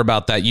feel better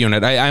about that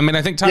unit. I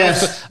think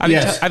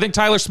I think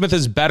Tyler Smith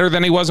is better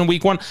than he was in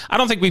week 1. I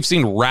don't think we've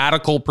seen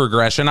radical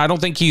progression. I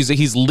don't think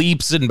he's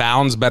leaps and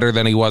bounds better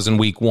than he was in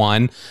week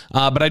 1.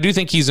 But I do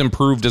think he's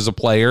improved as a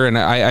player. And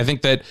I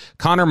think that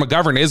Connor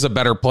McGovern is a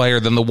better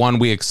player than the one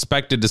we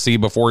expected to see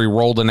before he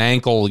rolled an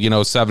ankle,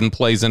 7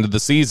 plays into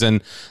the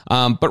season.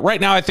 But right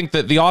now, I think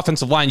that the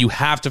offensive line, you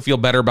have to feel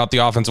better about the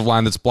offensive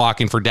line that's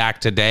blocking for Dak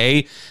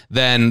today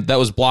than that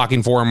was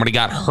blocking for him when he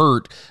got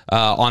hurt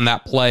on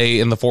that play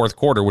in the fourth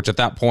quarter, which at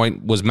that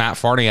point was Matt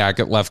Farniak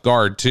at left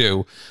guard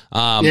too.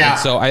 And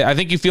so I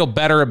think you feel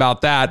better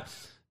about that.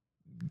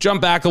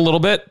 Jump back a little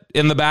bit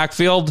in the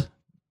backfield.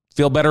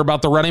 Feel better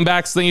about the running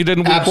backs than you did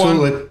in week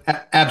 1?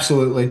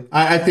 Absolutely.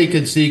 I think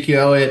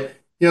Ezekiel Elliott,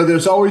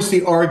 there's always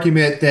the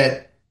argument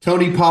that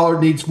Tony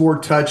Pollard needs more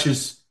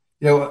touches.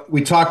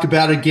 We talked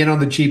about it again on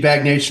the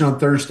G-Bag Nation on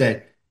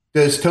Thursday.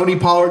 Does Tony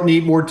Pollard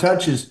need more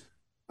touches?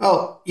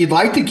 Oh, you'd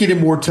like to get him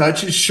more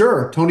touches?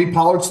 Sure. Tony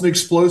Pollard's an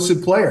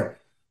explosive player.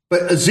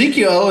 But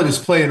Ezekiel Elliott is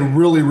playing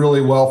really,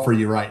 really well for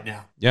you right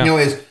now. Yeah.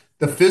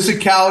 The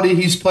physicality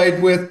he's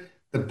played with,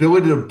 the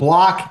ability to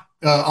block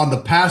on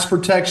the pass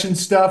protection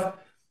stuff.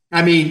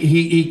 I mean,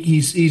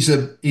 he's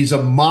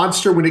a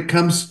monster when it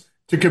comes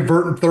to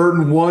converting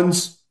 3rd and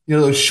 1s,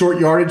 those short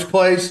yardage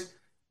plays.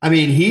 I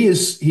mean, he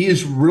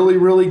is really,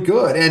 really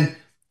good. And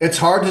it's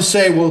hard to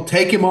say, well,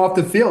 take him off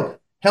the field.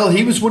 Hell,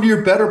 he was one of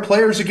your better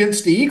players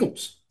against the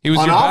Eagles. He was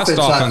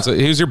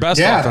your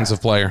best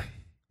offensive player.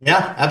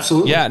 Yeah,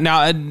 absolutely. Yeah.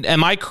 Now,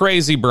 am I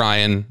crazy,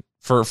 Brian,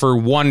 for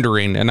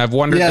wondering, and I've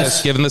wondered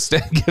this, given the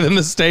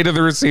state of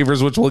the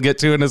receivers, which we'll get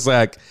to in a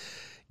sec,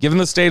 given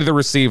the state of the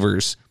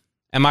receivers,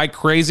 am I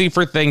crazy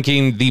for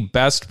thinking the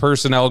best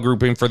personnel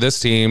grouping for this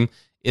team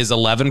is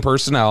 11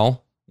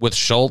 personnel with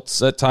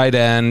Schultz at tight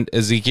end,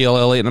 Ezekiel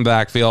Elliott in the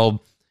backfield,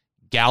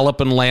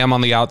 Gallup and Lamb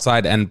on the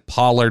outside, and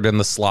Pollard in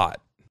the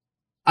slot?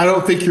 I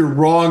don't think you're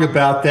wrong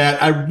about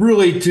that. I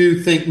really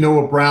do think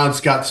Noah Brown's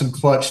got some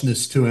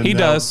clutchness to him. He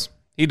does.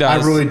 I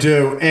really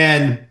do.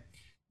 And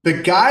the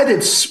guy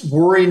that's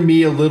worrying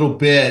me a little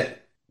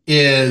bit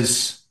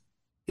is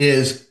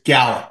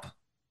Gallup.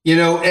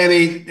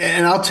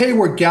 And I'll tell you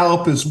where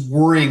Gallup is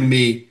worrying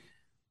me.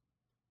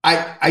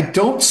 I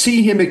don't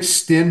see him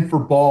extend for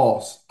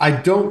balls. I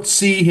don't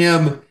see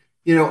him,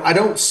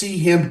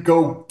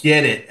 go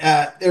get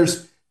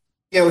it.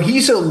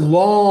 He's a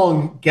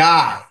long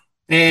guy,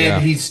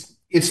 and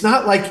it's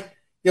not like,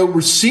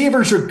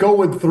 receivers are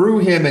going through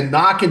him and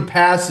knocking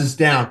passes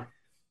down.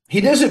 He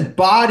doesn't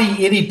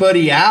body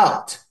anybody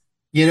out,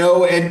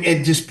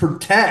 and just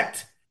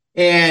protect.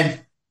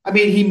 And I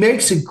mean, he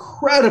makes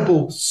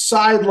incredible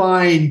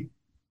sideline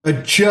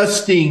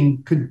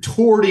adjusting,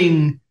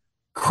 contorting,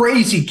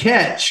 crazy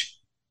catch.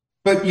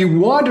 But you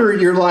wonder,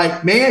 you're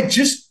like, man,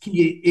 can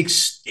you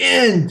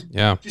extend?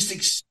 Yeah. Just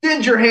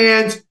extend your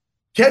hands,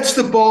 catch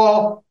the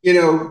ball,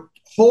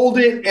 hold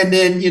it, and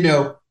then,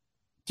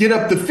 get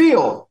up the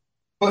field.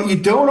 But you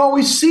don't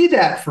always see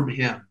that from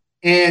him.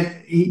 And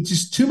he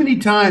just too many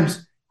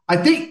times, I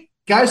think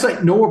guys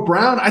like Noah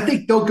Brown, I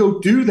think they'll go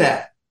do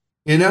that.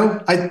 You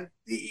know,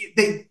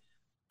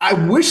 I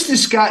wish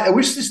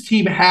this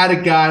team had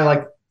a guy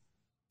like,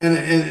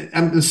 and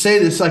I'm going to say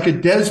this, like a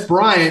Des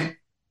Bryant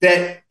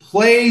that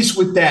plays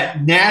with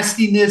that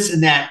nastiness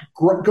and that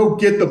go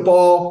get the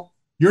ball.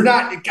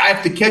 I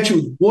have to catch it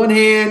with one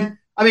hand.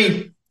 I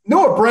mean,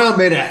 Noah Brown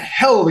made a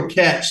hell of a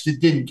catch that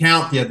didn't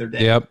count the other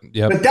day. Yep.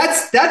 But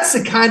that's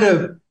the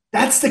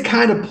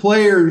kind of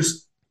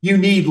players you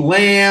need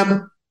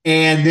Lamb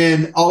and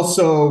then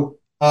also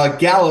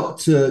Gallup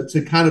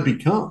to kind of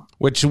become.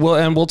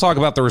 We'll talk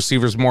about the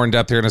receivers more in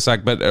depth here in a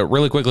sec, but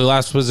really quickly,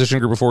 last position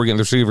group before we get into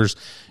the receivers.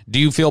 Do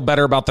you feel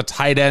better about the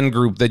tight end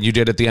group than you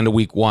did at the end of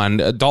week one?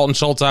 Dalton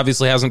Schultz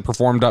obviously hasn't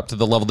performed up to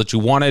the level that you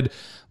wanted,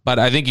 but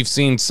I think you've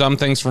seen some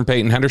things from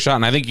Peyton Hendershot,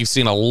 and I think you've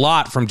seen a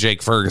lot from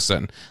Jake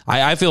Ferguson.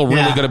 I feel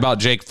really good about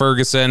Jake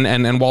Ferguson,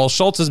 and while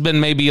Schultz has been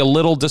maybe a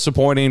little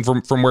disappointing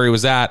from where he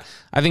was at,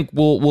 I think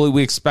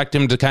we expect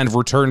him to kind of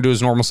return to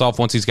his normal self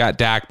once he's got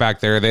Dak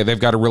back there. They've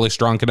got a really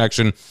strong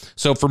connection.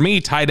 So for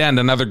me, tight end,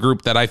 another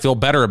group that I feel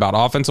better about.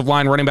 Offensive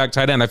line, running back,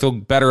 tight end, I feel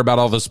better about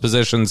all those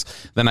positions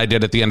than I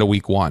did at the end of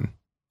week one.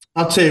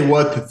 I'll tell you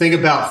what, the thing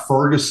about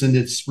Ferguson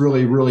that's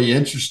really, really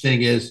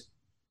interesting is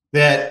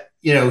that,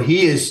 you know,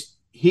 he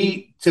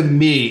to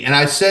me, and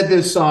I said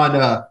this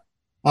on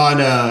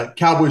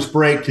Cowboys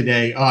Break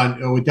today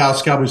with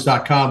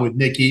DallasCowboys.com with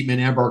Nick Eatman,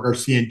 Ambar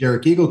Garcia, and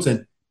Derek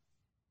Eagleton.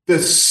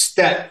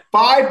 That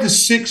 5 to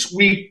 6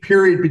 week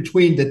period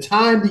between the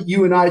time that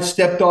you and I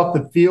stepped off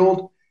the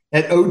field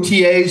at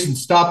OTAs and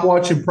stopped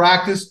watching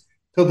practice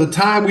till the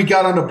time we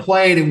got on a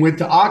plane and went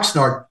to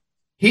Oxnard,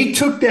 he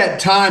took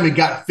that time and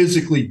got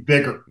physically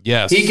bigger.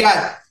 Yes. He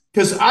got,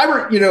 because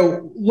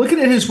looking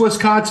at his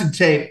Wisconsin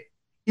tape,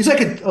 he's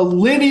like a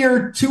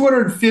linear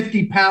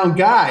 250-pound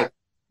guy.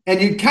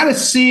 And you kind of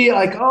see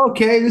like, oh,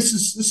 okay, this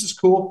is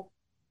cool.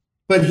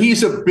 But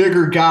he's a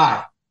bigger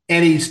guy.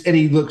 And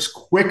he looks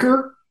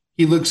quicker.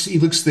 He looks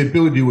the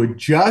ability to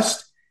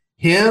adjust.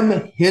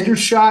 Him,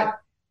 Hendershot,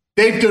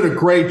 they've done a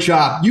great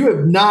job. You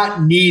have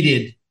not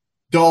needed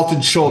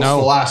Dalton Schultz the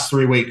last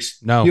 3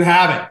 weeks. No. You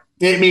haven't.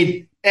 I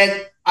mean,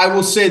 and I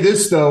will say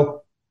this,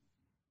 though.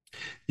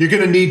 You're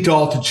going to need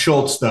Dalton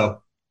Schultz,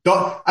 though.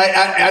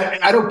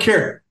 I don't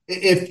care.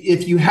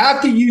 If you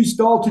have to use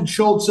Dalton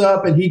Schultz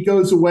up and he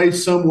goes away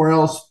somewhere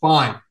else,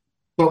 fine.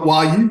 But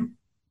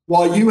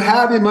while you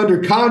have him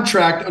under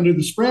contract under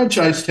this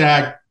franchise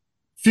tag,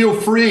 feel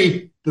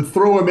free to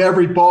throw him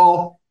every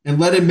ball and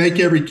let him make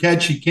every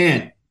catch he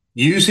can.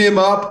 Use him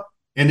up,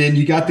 and then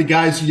you got the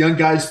young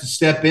guys to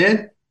step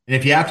in. And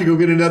if you have to go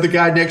get another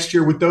guy next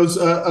year with those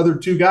other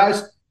two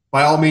guys,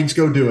 by all means,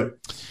 go do it.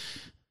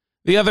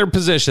 The other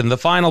position, the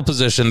final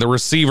position, the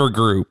receiver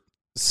group.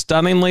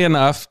 Stunningly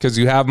enough, because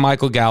you have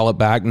Michael Gallup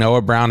back,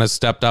 Noah Brown has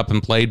stepped up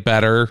and played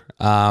better.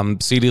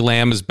 CeeDee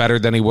Lamb is better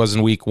than he was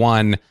in week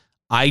one.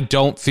 I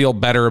don't feel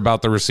better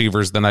about the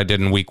receivers than I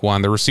did in week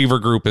one. The receiver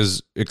group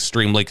is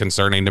extremely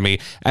concerning to me.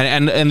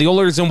 And the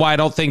only reason why I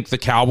don't think the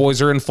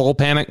Cowboys are in full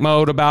panic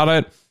mode about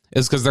it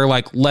is because they're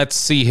like, let's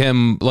see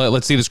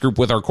this group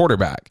with our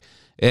quarterback.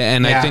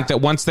 And I think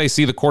that once they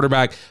see the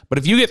quarterback, but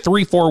if you get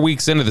 3-4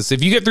 weeks into this,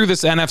 if you get through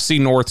this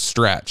NFC North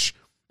stretch,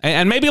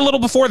 and maybe a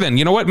little before then,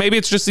 you know what? Maybe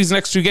it's just these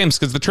next 2 games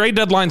because the trade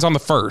deadline's on the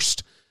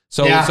 1st.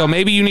 So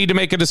maybe you need to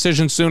make a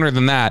decision sooner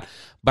than that.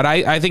 But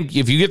I think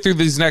if you get through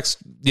these next,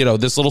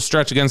 this little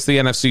stretch against the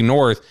NFC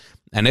North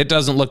and it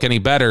doesn't look any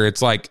better,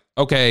 it's like,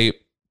 okay,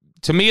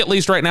 to me at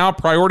least right now,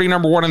 priority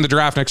number 1 in the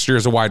draft next year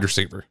is a wide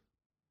receiver.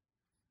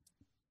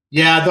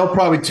 Yeah, they'll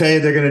probably tell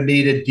you they're going to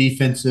need a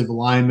defensive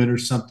lineman or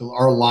something,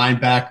 or a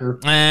linebacker.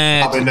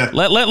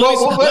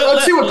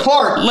 Let's see what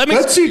Clark.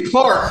 Let's see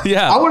Clark.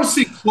 Yeah, I want to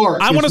see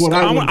Clark. I want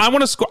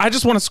to score. I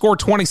just want to score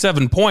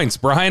 27 points.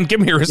 Brian,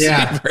 give me a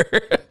receiver.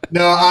 Yeah.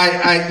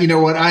 No, you know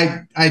what?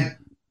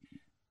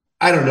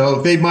 I don't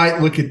know. They might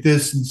look at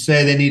this and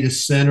say they need a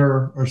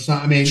center or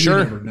something. I mean, sure.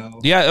 You never know.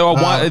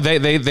 Yeah,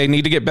 they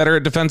need to get better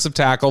at defensive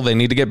tackle. They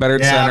need to get better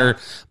at center.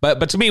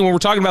 But to me, when we're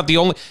talking about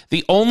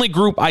the only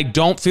group I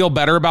don't feel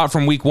better about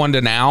from week 1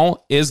 to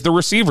now is the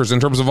receivers in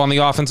terms of on the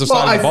offensive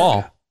side of the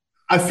ball.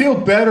 I feel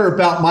better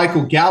about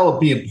Michael Gallup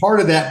being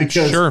part of that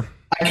because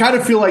I kind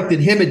of feel like that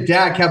him and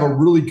Dak have a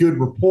really good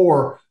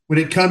rapport when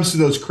it comes to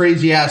those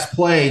crazy ass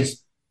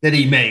plays that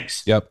he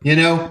makes. Yep.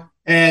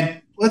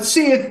 And let's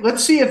see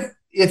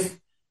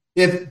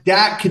if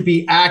Dak could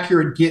be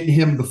accurate getting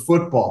him the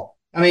football.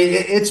 I mean,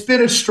 it's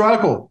been a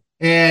struggle.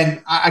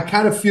 And I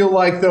kind of feel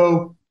like,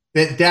 though,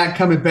 that Dak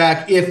coming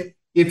back, if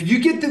you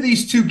get to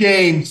these 2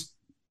 games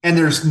and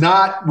there's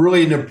not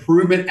really an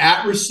improvement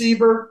at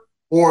receiver,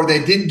 or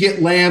they didn't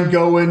get Lamb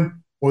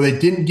going, or they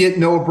didn't get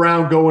Noah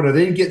Brown going, or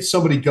they didn't get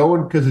somebody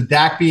going because of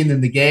Dak being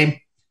in the game,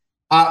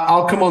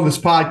 I'll come on this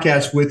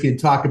podcast with you and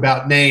talk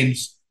about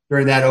names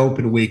during that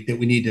open week that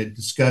we need to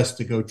discuss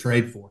to go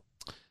trade for.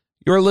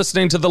 You're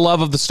listening to the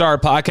Love of the Star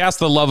podcast.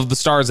 The Love of the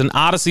Star is an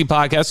Odyssey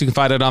podcast. You can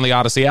find it on the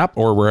Odyssey app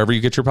or wherever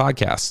you get your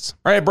podcasts.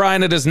 All right,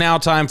 Brian, it is now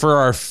time for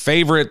our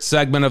favorite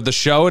segment of the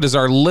show. It is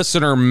our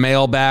listener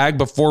mailbag.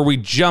 Before we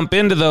jump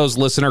into those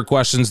listener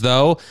questions,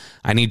 though,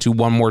 I need to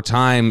one more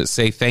time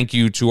say thank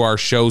you to our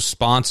show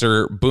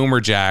sponsor, Boomer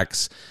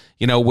Jacks.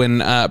 You know, when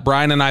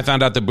Brian and I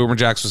found out that Boomer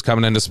Jacks was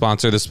coming in to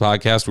sponsor this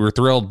podcast, we were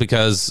thrilled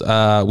because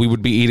we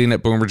would be eating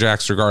at Boomer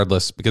Jacks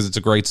regardless because it's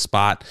a great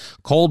spot.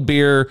 Cold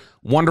beer,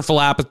 wonderful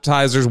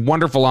appetizers,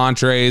 wonderful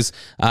entrees.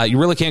 You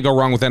really can't go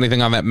wrong with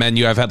anything on that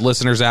menu. I've had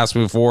listeners ask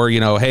me before,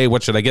 you know, hey,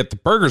 what should I get? The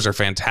burgers are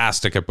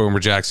fantastic at Boomer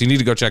Jacks. You need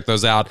to go check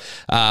those out.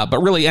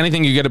 But really,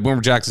 anything you get at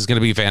Boomer Jacks is going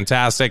to be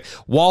fantastic.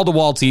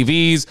 Wall-to-wall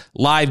TVs,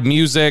 live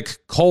music,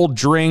 cold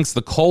drinks,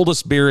 the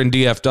coldest beer in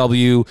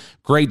DFW,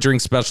 great drink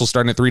special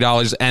starting at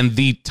 $3, and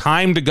the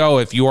time to go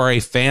if you are a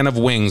fan of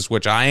wings,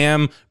 which I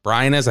am,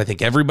 Brian is, I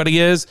think everybody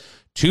is,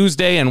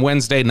 Tuesday and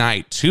Wednesday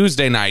night.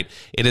 Tuesday night,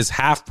 it is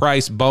half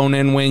price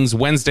bone-in wings.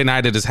 Wednesday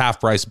night, it is half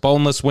price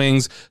boneless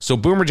wings. So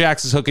Boomer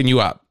Jacks is hooking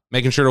you up,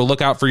 making sure to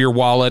look out for your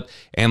wallet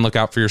and look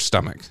out for your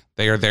stomach.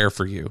 They are there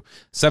for you.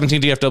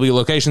 17 DFW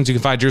locations. You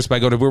can find yours by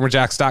going to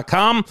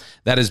boomerjacks.com.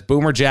 That is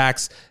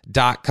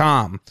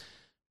boomerjacks.com.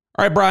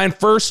 All right, Brian,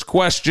 first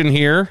question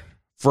here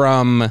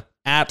from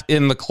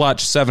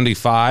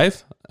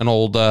 @InTheClutch75, an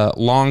old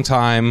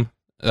longtime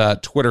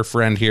Twitter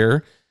friend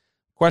here.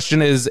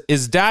 Question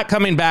is Dak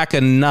coming back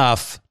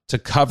enough to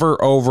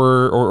cover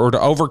over or to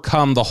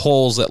overcome the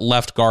holes at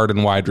left guard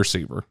and wide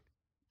receiver?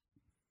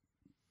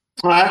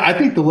 I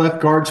think the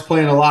left guard's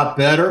playing a lot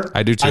better.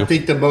 I do too. I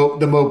think the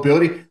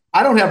mobility.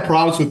 I don't have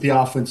problems with the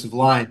offensive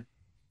line.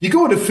 You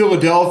go into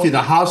Philadelphia,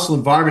 the hostile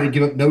environment, and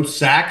give up no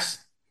sacks,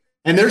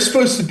 and they're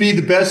supposed to be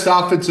the best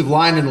offensive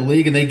line in the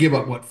league, and they give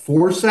up,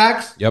 4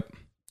 sacks? Yep.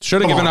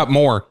 Should have given up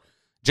more.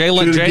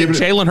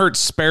 Jalen Hurts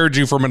spared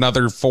you from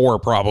another 4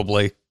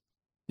 probably.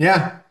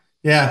 Yeah.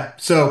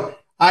 So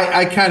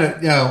I kind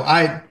of,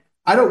 I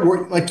don't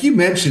worry. Like you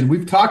mentioned,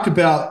 we've talked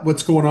about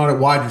what's going on at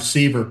wide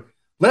receiver.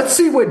 Let's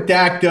see what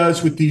Dak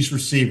does with these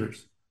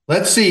receivers.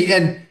 Let's see.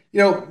 And,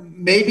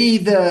 maybe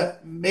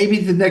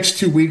the next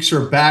 2 weeks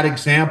are a bad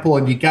example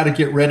and you got to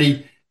get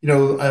ready.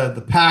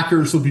 The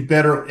Packers will be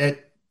better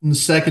in the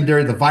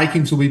secondary. The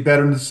Vikings will be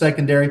better in the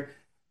secondary.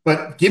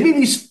 But give me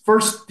these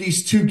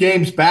 2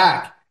 games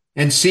back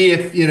and see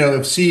if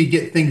you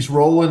get things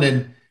rolling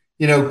and,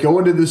 go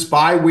into this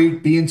bye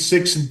week being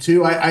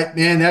 6-2.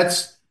 Man,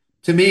 that's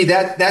to me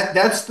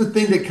that's the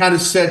thing that kind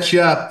of sets you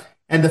up.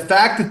 And the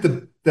fact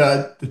that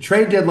the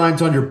trade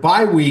deadline's on your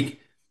bye week,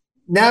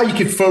 now you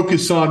can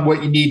focus on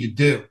what you need to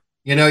do.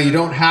 You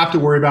don't have to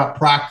worry about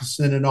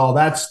practicing and all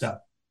that stuff.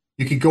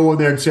 You can go in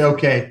there and say,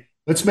 okay,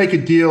 let's make a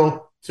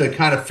deal to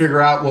kind of figure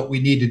out what we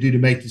need to do to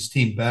make this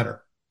team better.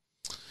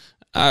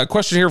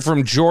 Question here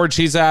from George.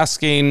 He's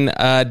asking,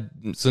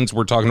 since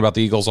we're talking about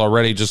the Eagles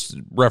already, just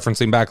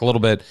referencing back a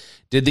little bit,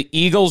 did the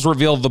Eagles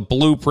reveal the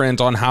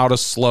blueprint on how to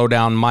slow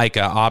down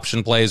Micah?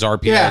 Option plays,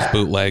 RPOs,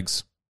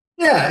 bootlegs.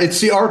 Yeah, it's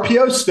the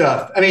RPO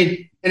stuff. I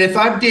mean, and if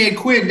I'm Dan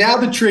Quinn, now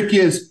the trick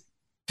is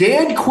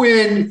Dan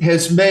Quinn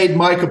has made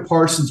Micah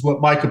Parsons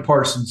what Micah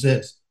Parsons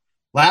is.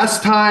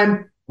 Last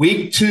time,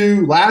 week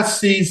 2,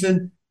 last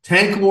season,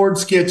 Tank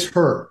Lawrence gets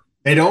hurt.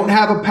 They don't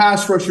have a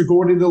pass rusher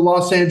going into the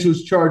Los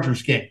Angeles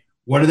Chargers game.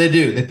 What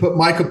do? They put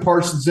Micah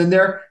Parsons in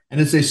there, and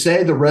as they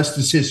say, the rest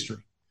is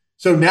history.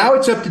 So now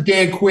it's up to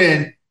Dan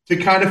Quinn to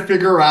kind of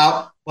figure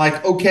out,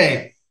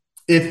 okay,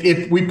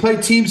 if we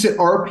play teams at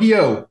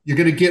RPO, you're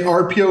going to get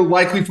RPO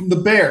likely from the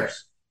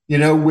Bears,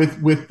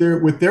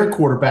 with their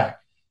quarterback.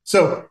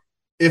 So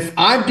if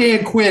I'm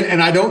Dan Quinn,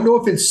 and I don't know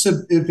if it's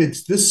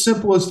this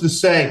simple as to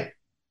say,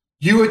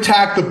 you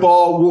attack the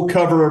ball, we'll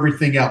cover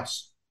everything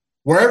else.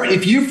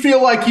 If you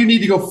feel like you need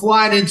to go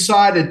flying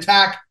inside,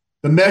 attack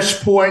the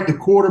mesh point, the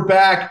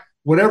quarterback,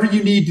 whatever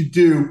you need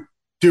to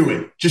do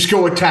it. Just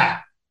go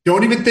attack.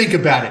 Don't even think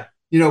about it.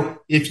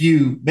 If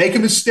you make a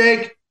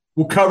mistake,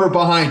 we'll cover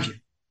behind you.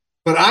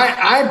 But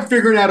I'm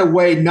figuring out a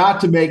way not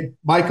to make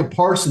Micah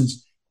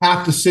Parsons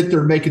have to sit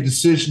there and make a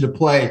decision to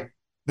play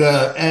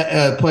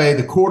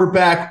the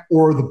quarterback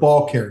or the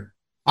ball carrier.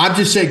 I'm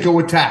just saying go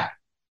attack.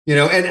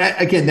 And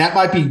again, that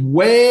might be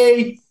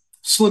way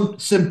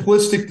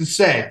simplistic to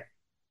say,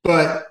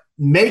 but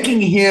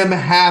making him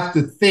have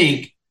to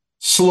think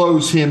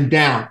slows him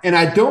down. And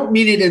I don't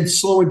mean it in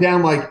slowing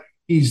down like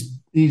he's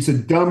a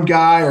dumb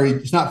guy or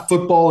he's not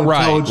football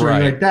intelligent or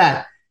anything like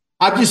that.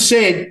 I'm just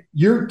saying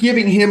you're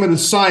giving him an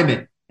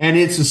assignment, and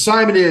its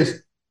assignment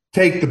is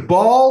take the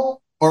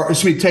ball, or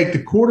take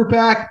the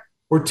quarterback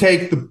or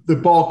take the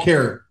ball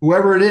carrier,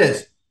 whoever it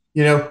is.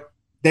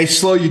 They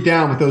slow you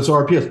down with those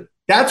RPOs.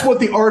 That's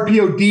what the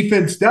RPO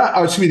defense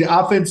does. The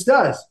offense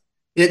does.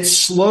 It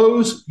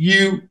slows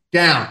you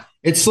down.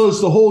 It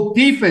slows the whole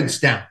defense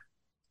down.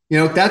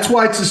 That's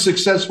why it's a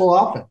successful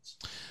offense.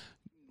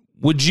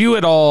 Would you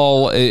at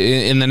all,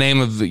 in the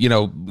name of,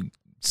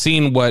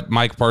 seeing what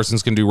Mike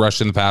Parsons can do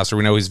rushing the passer,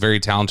 we know he's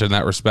very talented in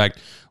that respect,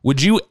 would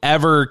you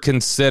ever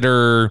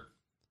consider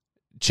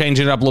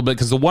changing it up a little bit,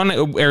 because the one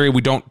area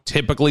we don't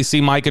typically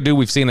see Micah do,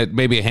 we've seen it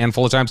maybe a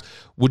handful of times.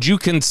 Would you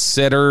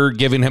consider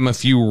giving him a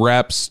few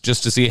reps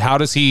just to see how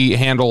does he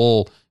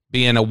handle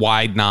being a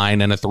wide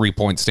 9 and a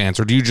 3-point stance?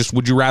 Or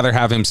would you rather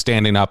have him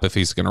standing up if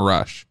he's going to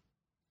rush?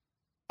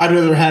 I'd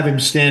rather have him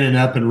standing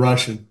up and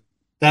rushing.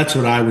 That's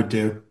what I would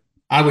do.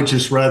 I would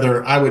just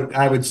rather, I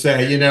would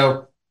say,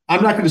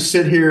 I'm not going to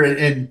sit here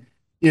and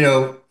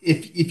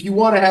if you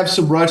want to have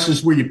some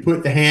rushes where you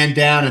put the hand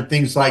down and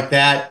things like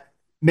that,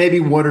 maybe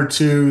one or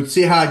two,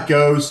 see how it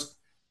goes.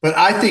 But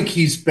I think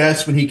he's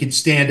best when he can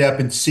stand up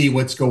and see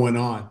what's going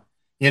on.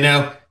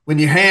 When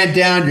you hand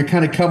down, you're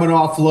kind of coming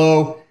off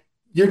low.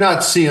 You're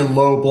not seeing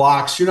low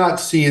blocks. You're not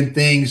seeing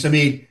things. I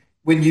mean,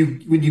 when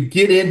you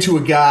get into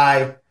a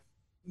guy,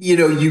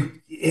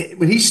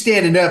 when he's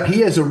standing up,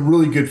 he has a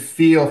really good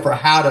feel for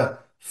how to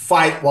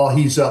fight while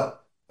he's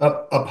up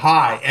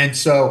high. And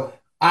so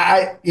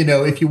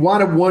if you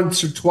want to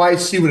once or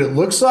twice see what it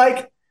looks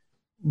like,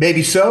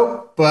 maybe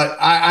so, but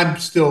I'm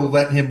still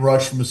letting him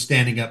rush from a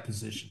standing up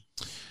position.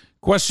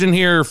 Question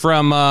here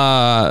from,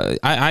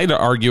 I'd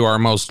argue our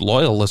most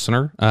loyal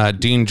listener,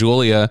 Dean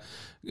Julia.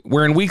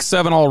 We're in week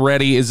 7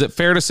 already. Is it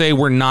fair to say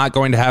we're not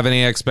going to have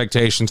any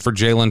expectations for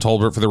Jalen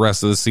Tolbert for the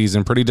rest of the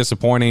season? Pretty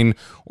disappointing.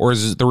 Or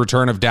is the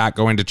return of Dak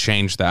going to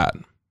change that?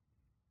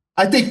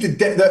 I think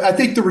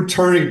the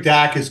returning of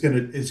Dak is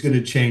going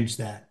to change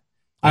that.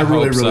 I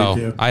really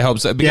do. I hope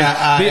so.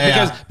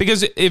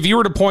 Because if you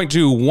were to point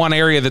to one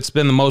area that's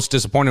been the most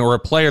disappointing, or a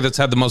player that's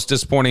had the most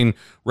disappointing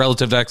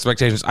relative to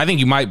expectations, I think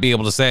you might be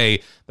able to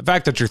say the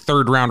fact that your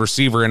 3rd-round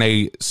receiver in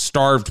a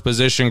starved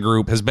position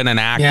group has been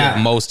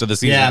inactive most of the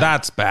season.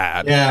 That's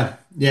bad. Yeah.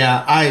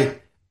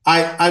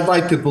 I'd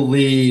like to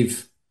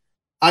believe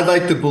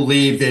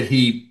that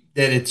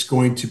it's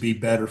going to be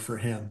better for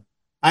him.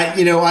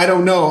 I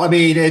don't know. I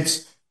mean,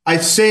 I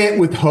say it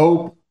with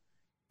hope,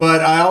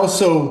 but I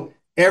also,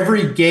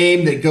 every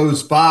game that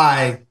goes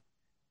by,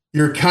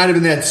 you're kind of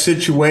in that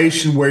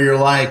situation where you're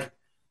like,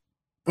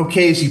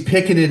 okay, is he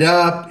picking it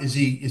up? Is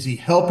he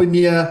helping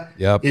you?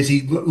 Yep. Is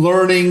he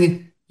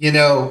learning?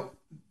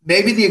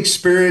 Maybe the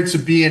experience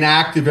of being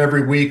active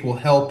every week will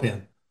help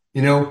him,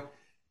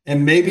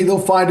 and maybe they'll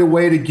find a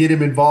way to get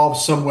him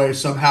involved some way,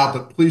 somehow,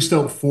 but please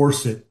don't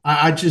force it.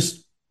 I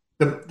just,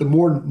 the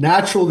more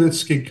natural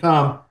this can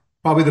come,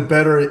 probably the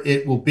better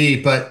it will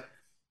be. But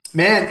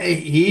man,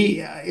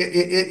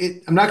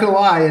 I'm not going to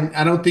lie, and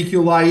I don't think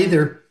you'll lie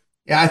either.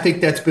 I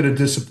think that's been a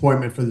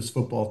disappointment for this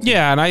football team.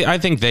 Yeah, and I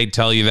think they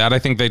tell you that. I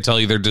think they tell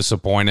you they're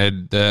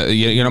disappointed.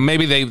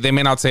 Maybe they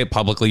may not say it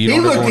publicly. He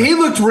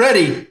looked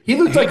ready. He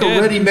looked like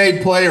a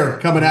ready-made player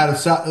coming out of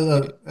South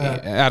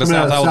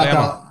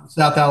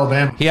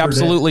Alabama. He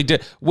absolutely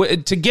did.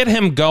 To get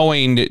him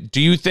going, do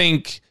you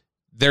think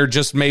there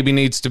just maybe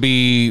needs to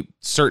be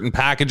certain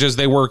packages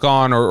they work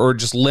on, or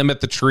just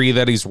limit the tree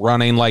that he's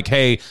running? Like,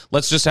 hey,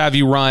 let's just have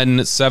you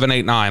run 7,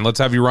 8, 9. Let's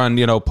have you run,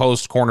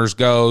 post, corners,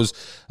 goes,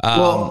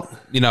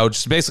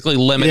 just basically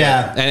limit it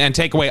and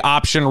take away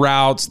option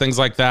routes, things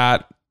like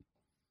that.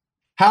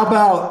 How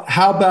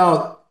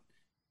about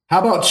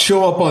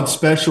show up on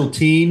special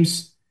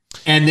teams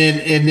and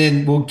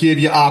then we'll give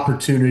you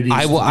opportunities.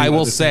 I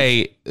will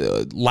say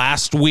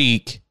last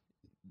week,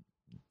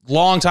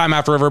 long time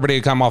after everybody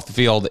had come off the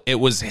field, it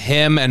was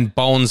him and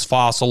Bones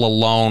Fossil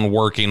alone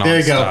working on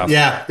stuff. There you go.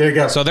 Yeah, there you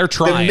go. So they're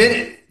trying.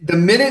 The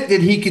minute that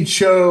he could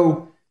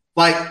show,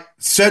 like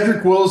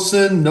Cedric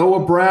Wilson,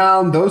 Noah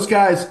Brown, those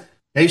guys,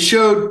 they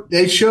showed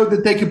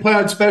that they could play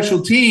on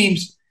special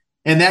teams,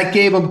 and that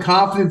gave them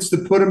confidence to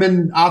put them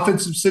in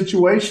offensive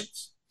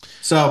situations.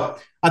 So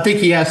I think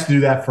he has to do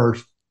that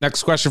first.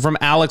 Next question from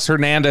Alex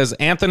Hernandez.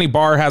 Anthony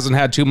Barr hasn't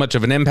had too much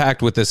of an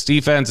impact with this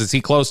defense. Is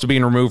he close to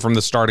being removed from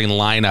the starting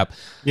lineup?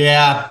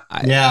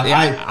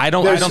 I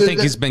don't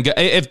think he's been good.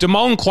 If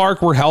Damone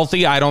Clark were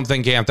healthy, I don't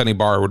think Anthony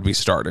Barr would be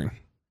starting.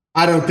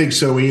 I don't think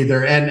so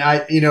either. And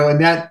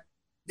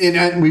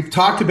and we've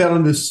talked about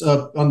on this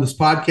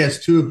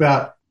podcast too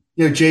about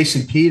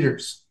Jason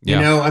Peters.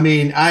 I'm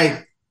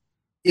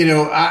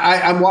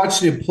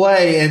watching him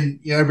play, and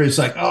everybody's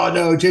like, oh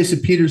no, Jason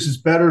Peters is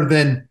better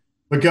than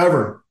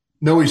McGovern.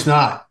 No, he's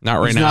not. Not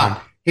right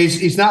now.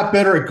 He's not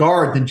better at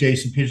guard than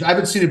Jason Peters. I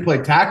haven't seen him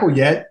play tackle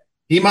yet.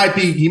 He might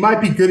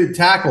be good at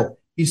tackle.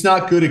 He's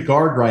not good at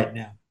guard right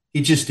now.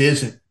 He just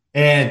isn't.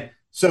 And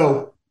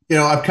so,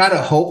 I'm kind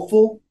of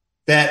hopeful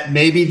that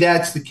maybe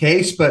that's the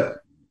case. But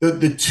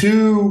those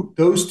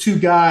two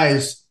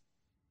guys,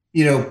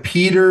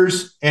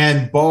 Peters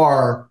and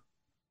Barr,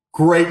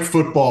 great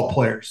football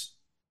players.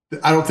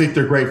 I don't think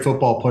they're great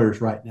football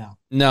players right now.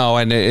 No,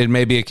 and it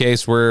may be a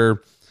case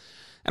where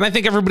And I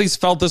think everybody's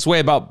felt this way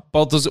about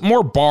both those,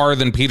 more Barr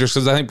than Peters,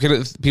 because I think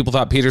people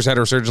thought Peters had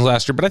a resurgence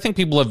last year, but I think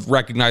people have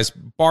recognized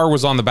Barr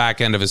was on the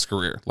back end of his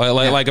career.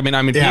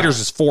 Peters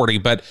is 40,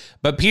 but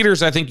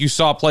Peters, I think you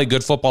saw play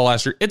good football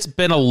last year. It's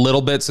been a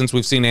little bit since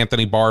we've seen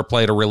Anthony Barr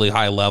play at a really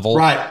high level.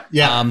 Right.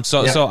 Yeah.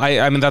 So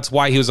that's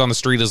why he was on the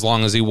street as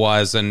long as he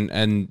was,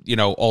 and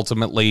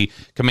ultimately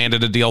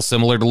commanded a deal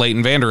similar to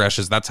Leighton Vander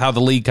Esch's. That's how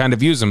the league kind of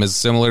views him, as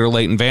similar to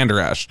Leighton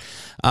Vander Esch.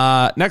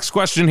 Next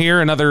question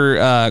here,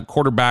 another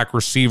quarterback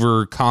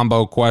receiver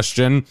combo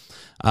question.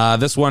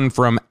 This one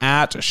from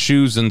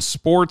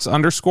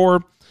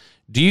 @shoesandsports_.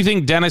 Do you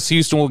think Dennis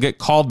Houston will get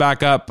called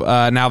back up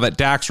now that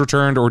Dak's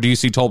returned, or do you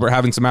see Tolbert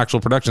having some actual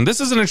production? This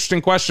is an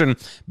interesting question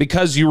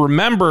because you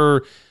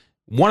remember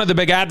one of the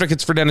big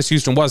advocates for Dennis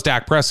Houston was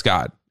Dak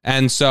Prescott.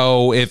 And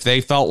so if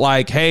they felt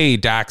like, hey,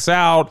 Dak's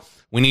out,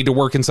 we need to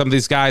work in some of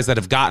these guys that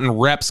have gotten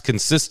reps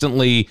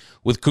consistently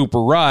with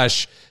Cooper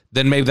Rush,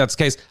 then maybe that's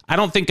the case. I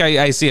don't think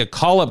I see a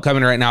call-up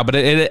coming right now, but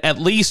it at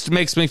least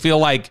makes me feel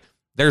like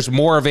there's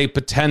more of a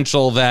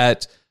potential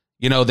that,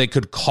 they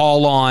could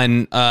call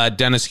on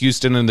Dennis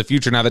Houston in the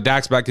future now that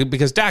Dak's back,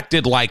 because Dak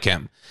did like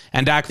him.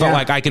 And Dak felt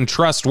like I can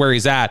trust where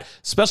he's at,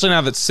 especially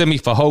now that Simi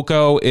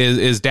Fehoko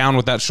is down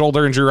with that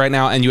shoulder injury right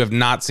now, and you have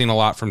not seen a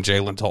lot from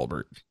Jalen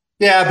Tolbert.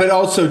 Yeah, but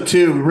also,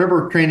 too,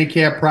 remember training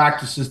camp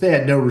practices, they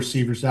had no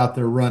receivers out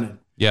there running.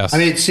 Yes. I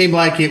mean, it seemed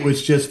like it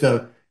was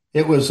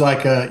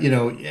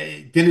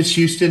Dennis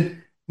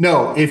Houston.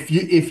 No, if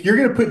you're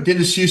going to put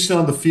Dennis Houston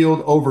on the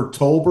field over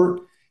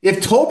Tolbert, if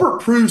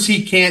Tolbert proves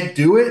he can't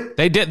do it.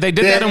 They did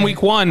that in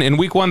week one. In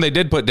week one, they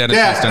did put Dennis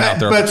Houston out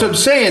there. But that's what I'm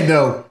saying,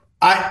 though.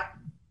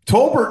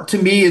 Tolbert, to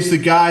me, is the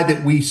guy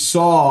that we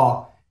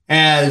saw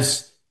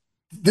as –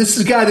 this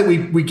is a guy that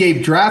we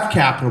gave draft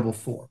capital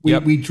for.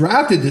 We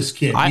drafted this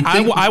kid.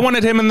 I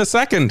wanted him in the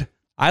second.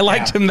 I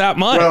liked him that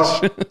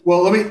much.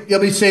 Well,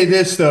 let me say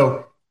this,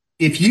 though.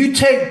 If you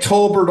take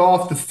Tolbert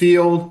off the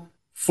field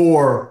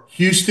for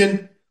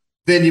Houston,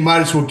 then you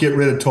might as well get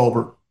rid of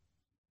Tolbert.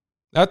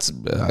 That's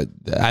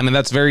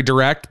very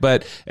direct,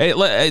 but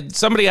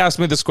somebody asked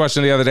me this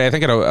question the other day, I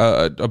think at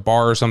a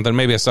bar or something.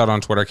 Maybe I saw it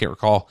on Twitter. I can't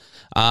recall.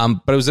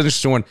 But it was an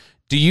interesting one.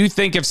 Do you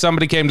think if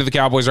somebody came to the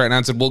Cowboys right now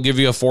and said, we'll give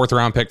you a 4th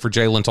round pick for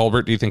Jalen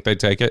Tolbert, do you think they'd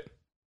take it?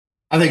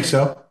 I think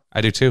so.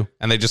 I do too.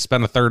 And they just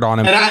spent a 3rd on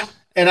him.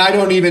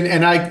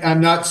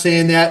 I'm not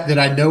saying that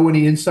I know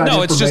any inside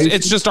information. No,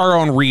 it's just our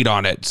own read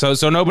on it. So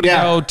nobody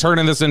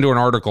turning this into an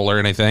article or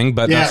anything,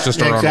 but that's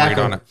just our own read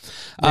on it.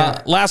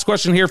 Last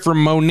question here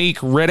from Monique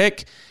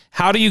Riddick.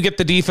 How do you get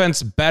the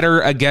defense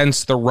better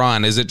against the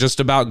run? Is it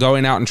just about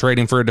going out and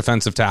trading for a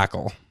defensive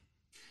tackle?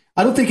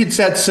 I don't think it's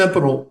that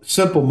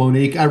simple,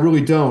 Monique. I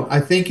really don't.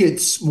 I think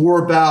it's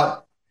more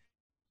about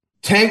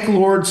Tank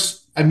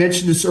Lawrence. I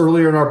mentioned this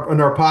earlier in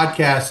our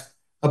podcast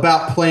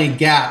about playing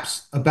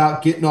gaps,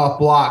 about getting off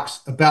blocks,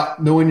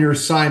 about knowing your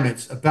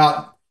assignments,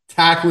 about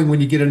tackling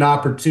when you get an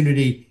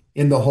opportunity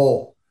in the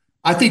hole.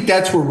 I think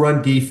that's where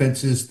run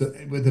defense is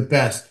the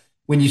best.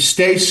 When you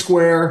stay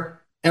square,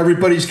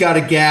 everybody's got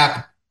a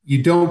gap.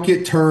 You don't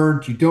get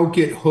turned. You don't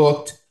get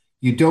hooked.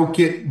 You don't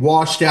get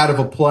washed out of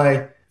a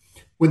play.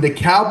 When the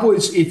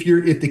Cowboys, if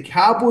the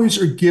Cowboys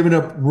are giving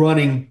up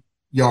running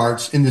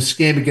yards in this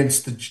game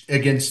against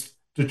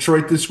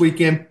Detroit this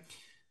weekend,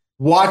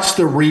 watch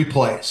the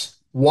replays.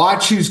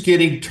 Watch who's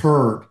getting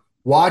turned.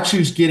 Watch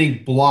who's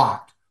getting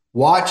blocked.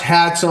 Watch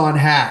hats on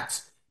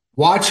hats.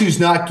 Watch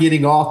who's not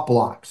getting off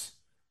blocks.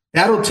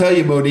 That'll tell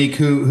you, Monique,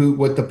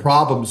 what the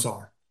problems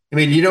are. I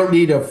mean, you don't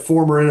need a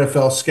former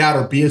NFL scout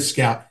or be a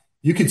scout.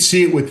 You can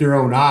see it with your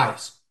own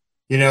eyes.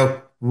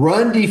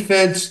 Run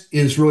defense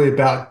is really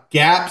about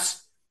gaps.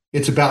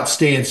 It's about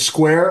staying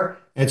square.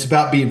 It's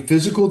about being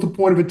physical at the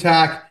point of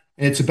attack,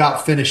 and it's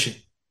about finishing.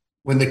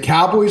 When the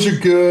Cowboys are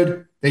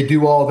good, they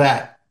do all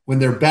that. When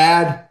they're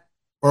bad,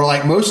 or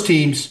like most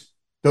teams,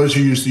 those are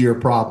usually your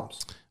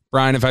problems.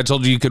 Brian, if I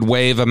told you could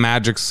wave a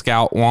magic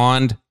scout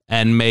wand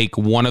and make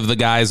one of the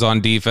guys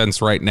on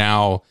defense right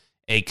now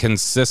a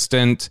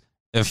consistent,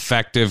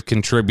 effective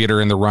contributor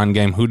in the run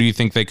game, who do you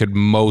think they could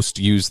most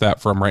use that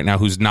from right now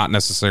who's not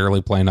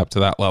necessarily playing up to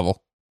that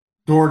level?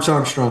 Dorance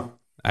Armstrong.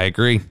 I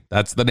agree.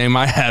 That's the name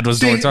I had was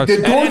Dorance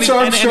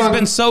Armstrong. And he's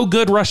been so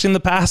good rushing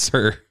the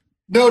passer.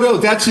 No,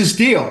 that's his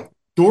deal.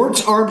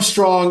 Dorance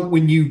Armstrong,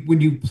 when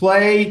you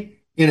play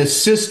in a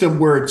system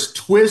where it's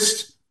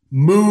twist,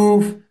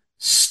 move,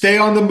 stay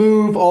on the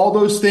move, all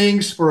those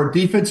things for a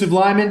defensive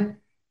lineman,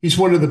 he's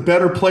one of the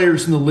better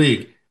players in the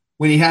league.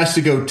 When he has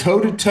to go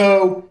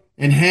toe-to-toe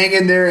and hang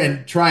in there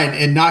and try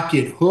and not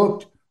get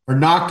hooked or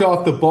knocked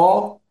off the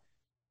ball,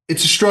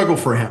 it's a struggle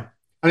for him.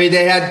 I mean,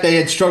 they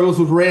had struggles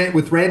with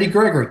Randy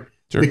Gregory.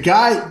 Sure. The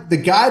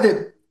guy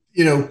that,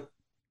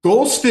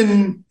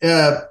 Golston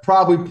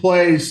probably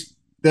plays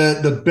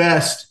the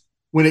best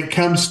when it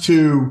comes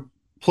to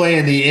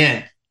playing the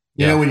end.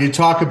 When you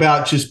talk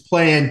about just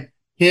playing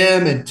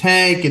him and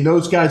Tank and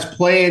those guys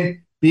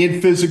playing, being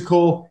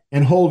physical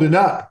and holding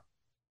up.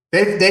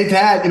 They've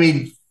had,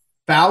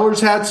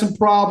 Fowler's had some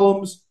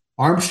problems.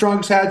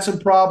 Armstrong's had some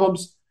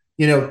problems.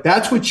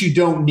 That's what you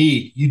don't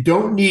need. You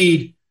don't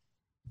need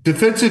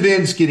defensive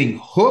ends getting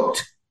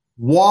hooked,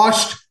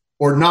 washed,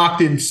 or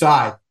knocked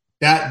inside.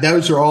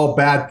 Those are all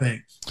bad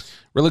things.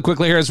 Really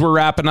quickly here as we're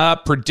wrapping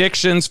up,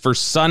 predictions for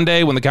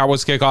Sunday when the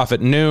Cowboys kick off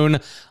at noon.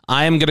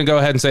 I am going to go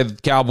ahead and say that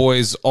the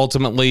Cowboys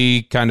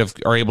ultimately kind of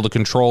are able to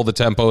control the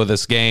tempo of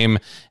this game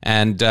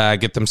and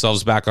get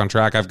themselves back on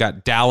track. I've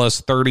got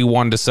Dallas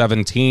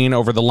 31-17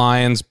 over the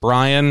Lions.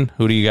 Brian,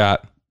 who do you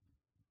got?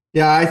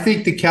 Yeah, I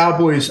think the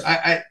Cowboys,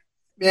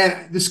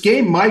 man, this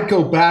game might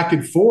go back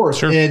and forth.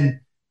 Sure. And,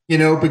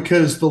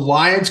 because the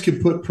Lions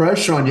can put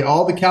pressure on you.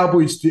 All the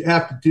Cowboys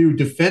have to do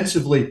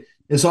defensively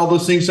is all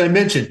those things I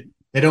mentioned.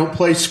 They don't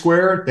play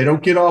square. They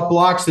don't get off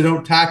blocks. They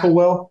don't tackle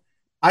well.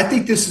 I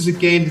think this is a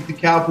game that the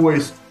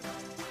Cowboys,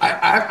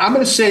 I'm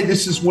going to say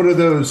this is one of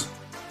those,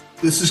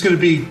 this is going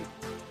to be,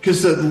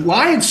 because the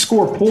Lions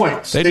score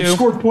points. They've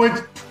scored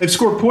points. They've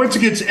scored points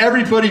against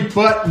everybody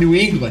but New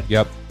England.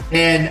 Yep.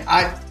 And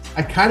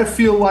I kind of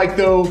feel like,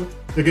 though,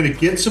 they're going to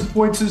get some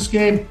points in this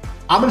game.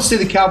 I'm going to say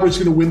the Cowboys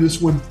are going to win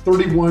this one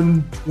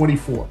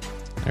 31-24.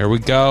 There we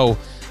go.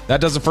 That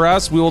does it for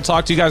us. We will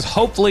talk to you guys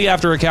hopefully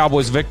after a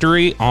Cowboys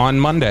victory on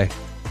Monday.